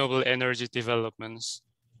 and renewable energy developments.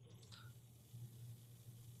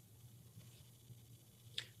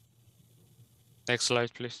 Next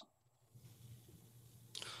slide, please.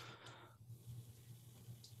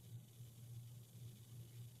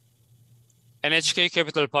 NHK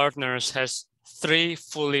Capital Partners has 3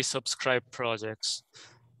 fully subscribed projects.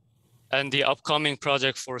 And the upcoming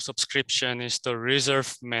project for subscription is the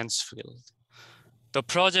Reserve Mansfield. The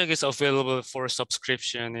project is available for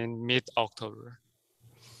subscription in mid-October.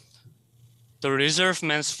 The Reserve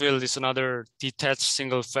Mansfield is another detached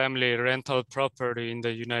single-family rental property in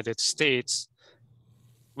the United States,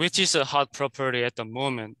 which is a hot property at the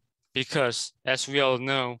moment because, as we all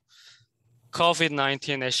know,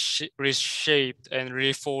 COVID-19 has reshaped and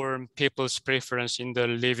reformed people's preference in the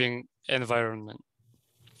living environment.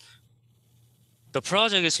 The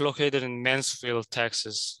project is located in Mansfield,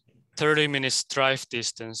 Texas, 30 minutes drive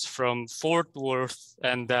distance from Fort Worth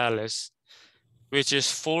and Dallas, which is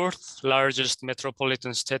 4th largest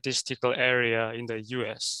metropolitan statistical area in the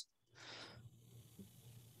US.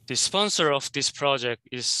 The sponsor of this project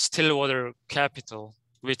is Stillwater Capital,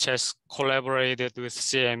 which has collaborated with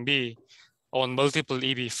CMB on multiple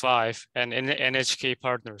EB-5 and NHK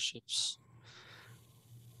partnerships.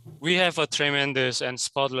 We have a tremendous and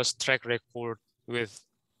spotless track record with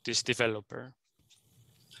this developer.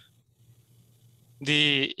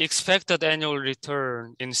 The expected annual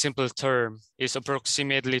return in simple term is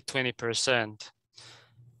approximately 20%,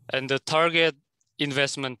 and the target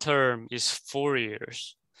investment term is 4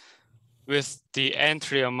 years, with the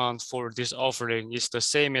entry amount for this offering is the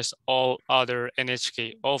same as all other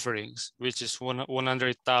NHK offerings, which is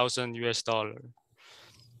 $100,000 US.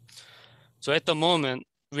 So at the moment,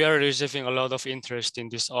 we are receiving a lot of interest in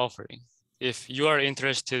this offering. If you are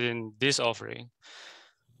interested in this offering,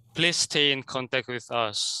 please stay in contact with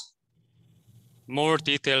us. More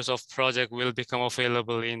details of project will become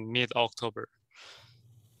available in mid-October.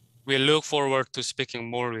 We look forward to speaking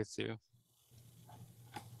more with you.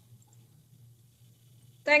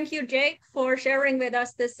 Thank you, Jake, for sharing with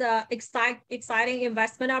us this exciting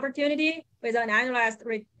investment opportunity with an annualized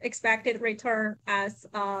expected return as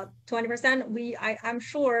 20%. I'm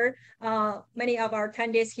sure many of our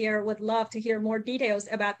attendees here would love to hear more details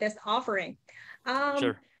about this offering.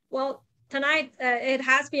 Sure. Well, tonight it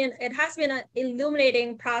has been an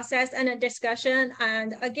illuminating process and a discussion.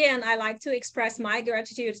 And again, I like to express my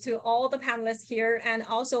gratitude to all the panelists here and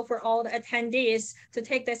also for all the attendees to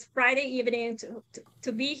take this Friday evening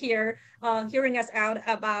to be here, hearing us out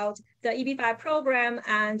about the EB-5 program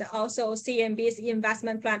and also CMB's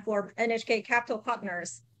investment platform, NHK Capital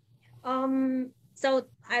Partners. So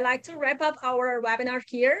I like to wrap up our webinar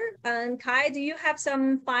here. And Kai, do you have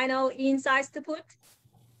some final insights to put?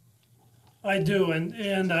 I do,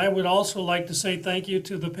 and I would also like to say thank you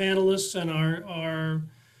to the panelists and our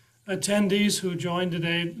attendees who joined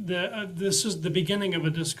today. This is the beginning of a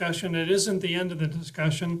discussion. It isn't the end of the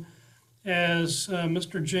discussion. As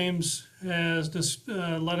Mr. James has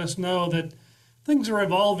let us know that things are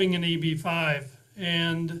evolving in EB-5.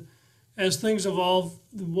 And as things evolve,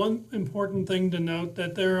 one important thing to note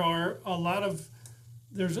that there are a lot of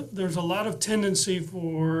there's a lot of tendency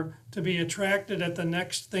to be attracted at the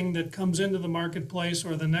next thing that comes into the marketplace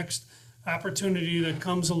or the next opportunity that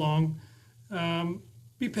comes along.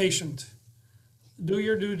 Be patient. Do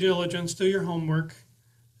your due diligence, do your homework.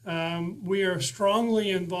 We are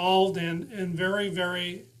strongly involved and very,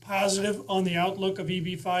 very positive on the outlook of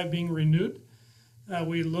EB-5 being renewed.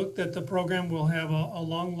 We looked at the program will have a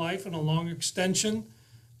long life and a long extension.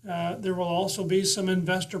 There will also be some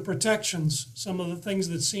investor protections. Some of the things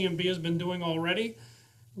that CMB has been doing already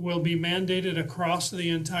will be mandated across the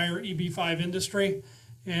entire EB-5 industry.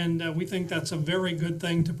 And we think that's a very good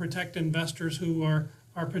thing to protect investors who are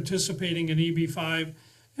participating in EB-5,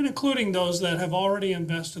 and including those that have already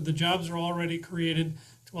invested. The jobs are already created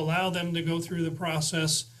to allow them to go through the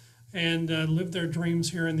process and live their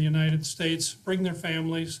dreams here in the United States, bring their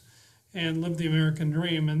families, and live the American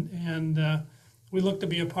dream. And we look to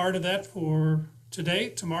be a part of that for today,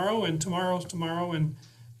 tomorrow, and tomorrow's tomorrow.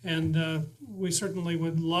 And we certainly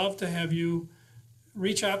would love to have you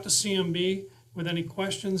reach out to CMB with any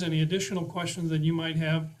questions, any additional questions that you might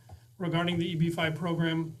have regarding the EB-5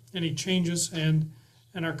 program, any changes, and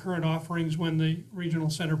our current offerings when the Regional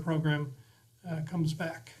Center program comes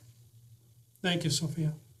back. Thank you,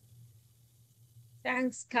 Sofia.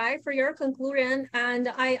 Thanks, Kai, for your conclusion.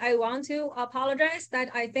 And I want to apologize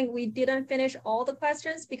that I think we didn't finish all the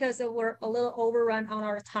questions because we're a little overrun on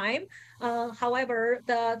our time. However,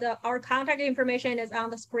 our contact information is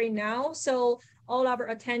on the screen now. So all of our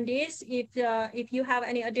attendees, if you have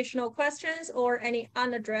any additional questions or any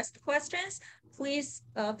unaddressed questions, please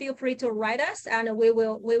feel free to write us and we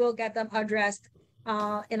will get them addressed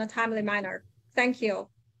in a timely manner. Thank you.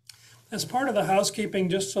 As part of the housekeeping,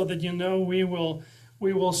 just so that you know, we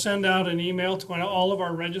will send out an email to all of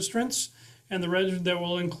our registrants, and there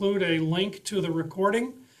will include a link to the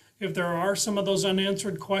recording. If there are some of those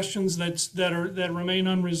unanswered questions that remain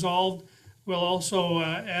unresolved, we'll also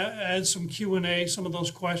add some Q&A, some of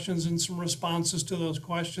those questions and some responses to those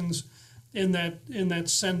questions in that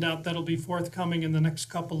send out that'll be forthcoming in the next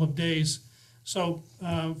couple of days. So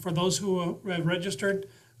for those who have registered,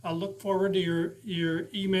 I'll look forward to your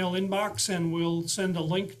email inbox, and we'll send a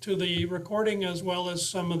link to the recording as well as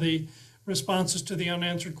some of the responses to the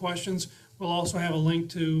unanswered questions. We'll also have a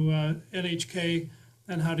link to NHK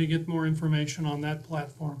and how to get more information on that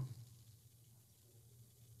platform.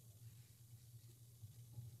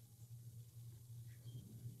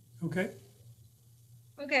 Okay.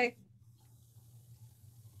 Okay.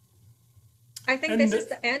 I think this is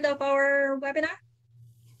the end of our webinar.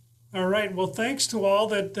 All right. Well, thanks to all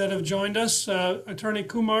that have joined us. Attorney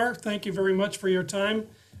Kumar, thank you very much for your time.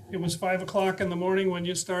 It was 5 o'clock in the morning when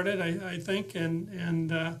you started, I think,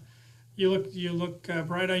 and you look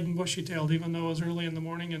bright-eyed and bushy-tailed, even though it was early in the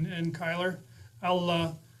morning. And Kyler,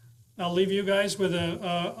 I'll leave you guys with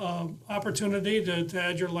a opportunity to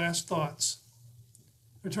add your last thoughts.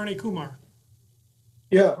 Attorney Kumar.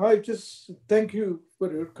 Yeah, I just thank you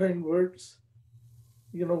for your kind words.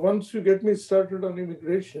 You know, once you get me started on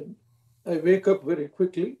immigration, I wake up very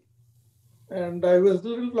quickly. And I was a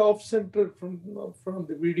little off-center from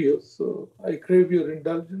the video, so I crave your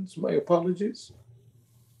indulgence. My apologies.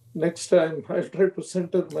 Next time, I'll try to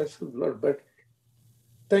center myself a lot better.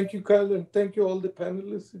 Thank you, Kyle, and thank you all the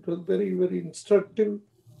panelists. It was very, very instructive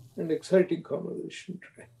and exciting conversation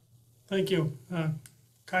today. Thank you.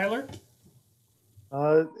 Kyler?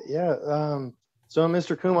 So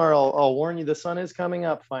Mr. Kumar, I'll warn you, the sun is coming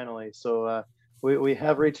up finally. So we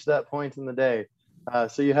have reached that point in the day.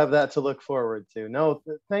 So you have that to look forward to. No,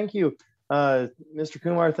 thank you, Mr.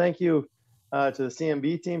 Kumar. Thank you to the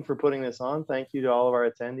CMB team for putting this on. Thank you to all of our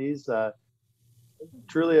attendees.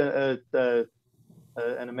 Truly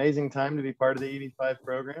an amazing time to be part of the EB-5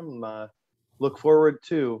 program. Look forward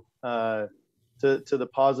to the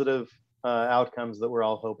positive outcomes that we're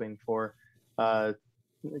all hoping for.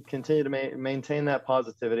 Continue to maintain that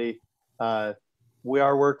positivity. We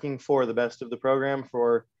are working for the best of the program,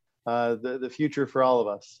 for the future for all of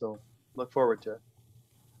us. So look forward to it.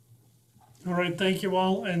 All right. Thank you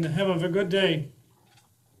all, and have a good day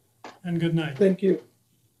and good night. Thank you.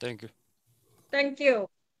 Thank you. Thank you.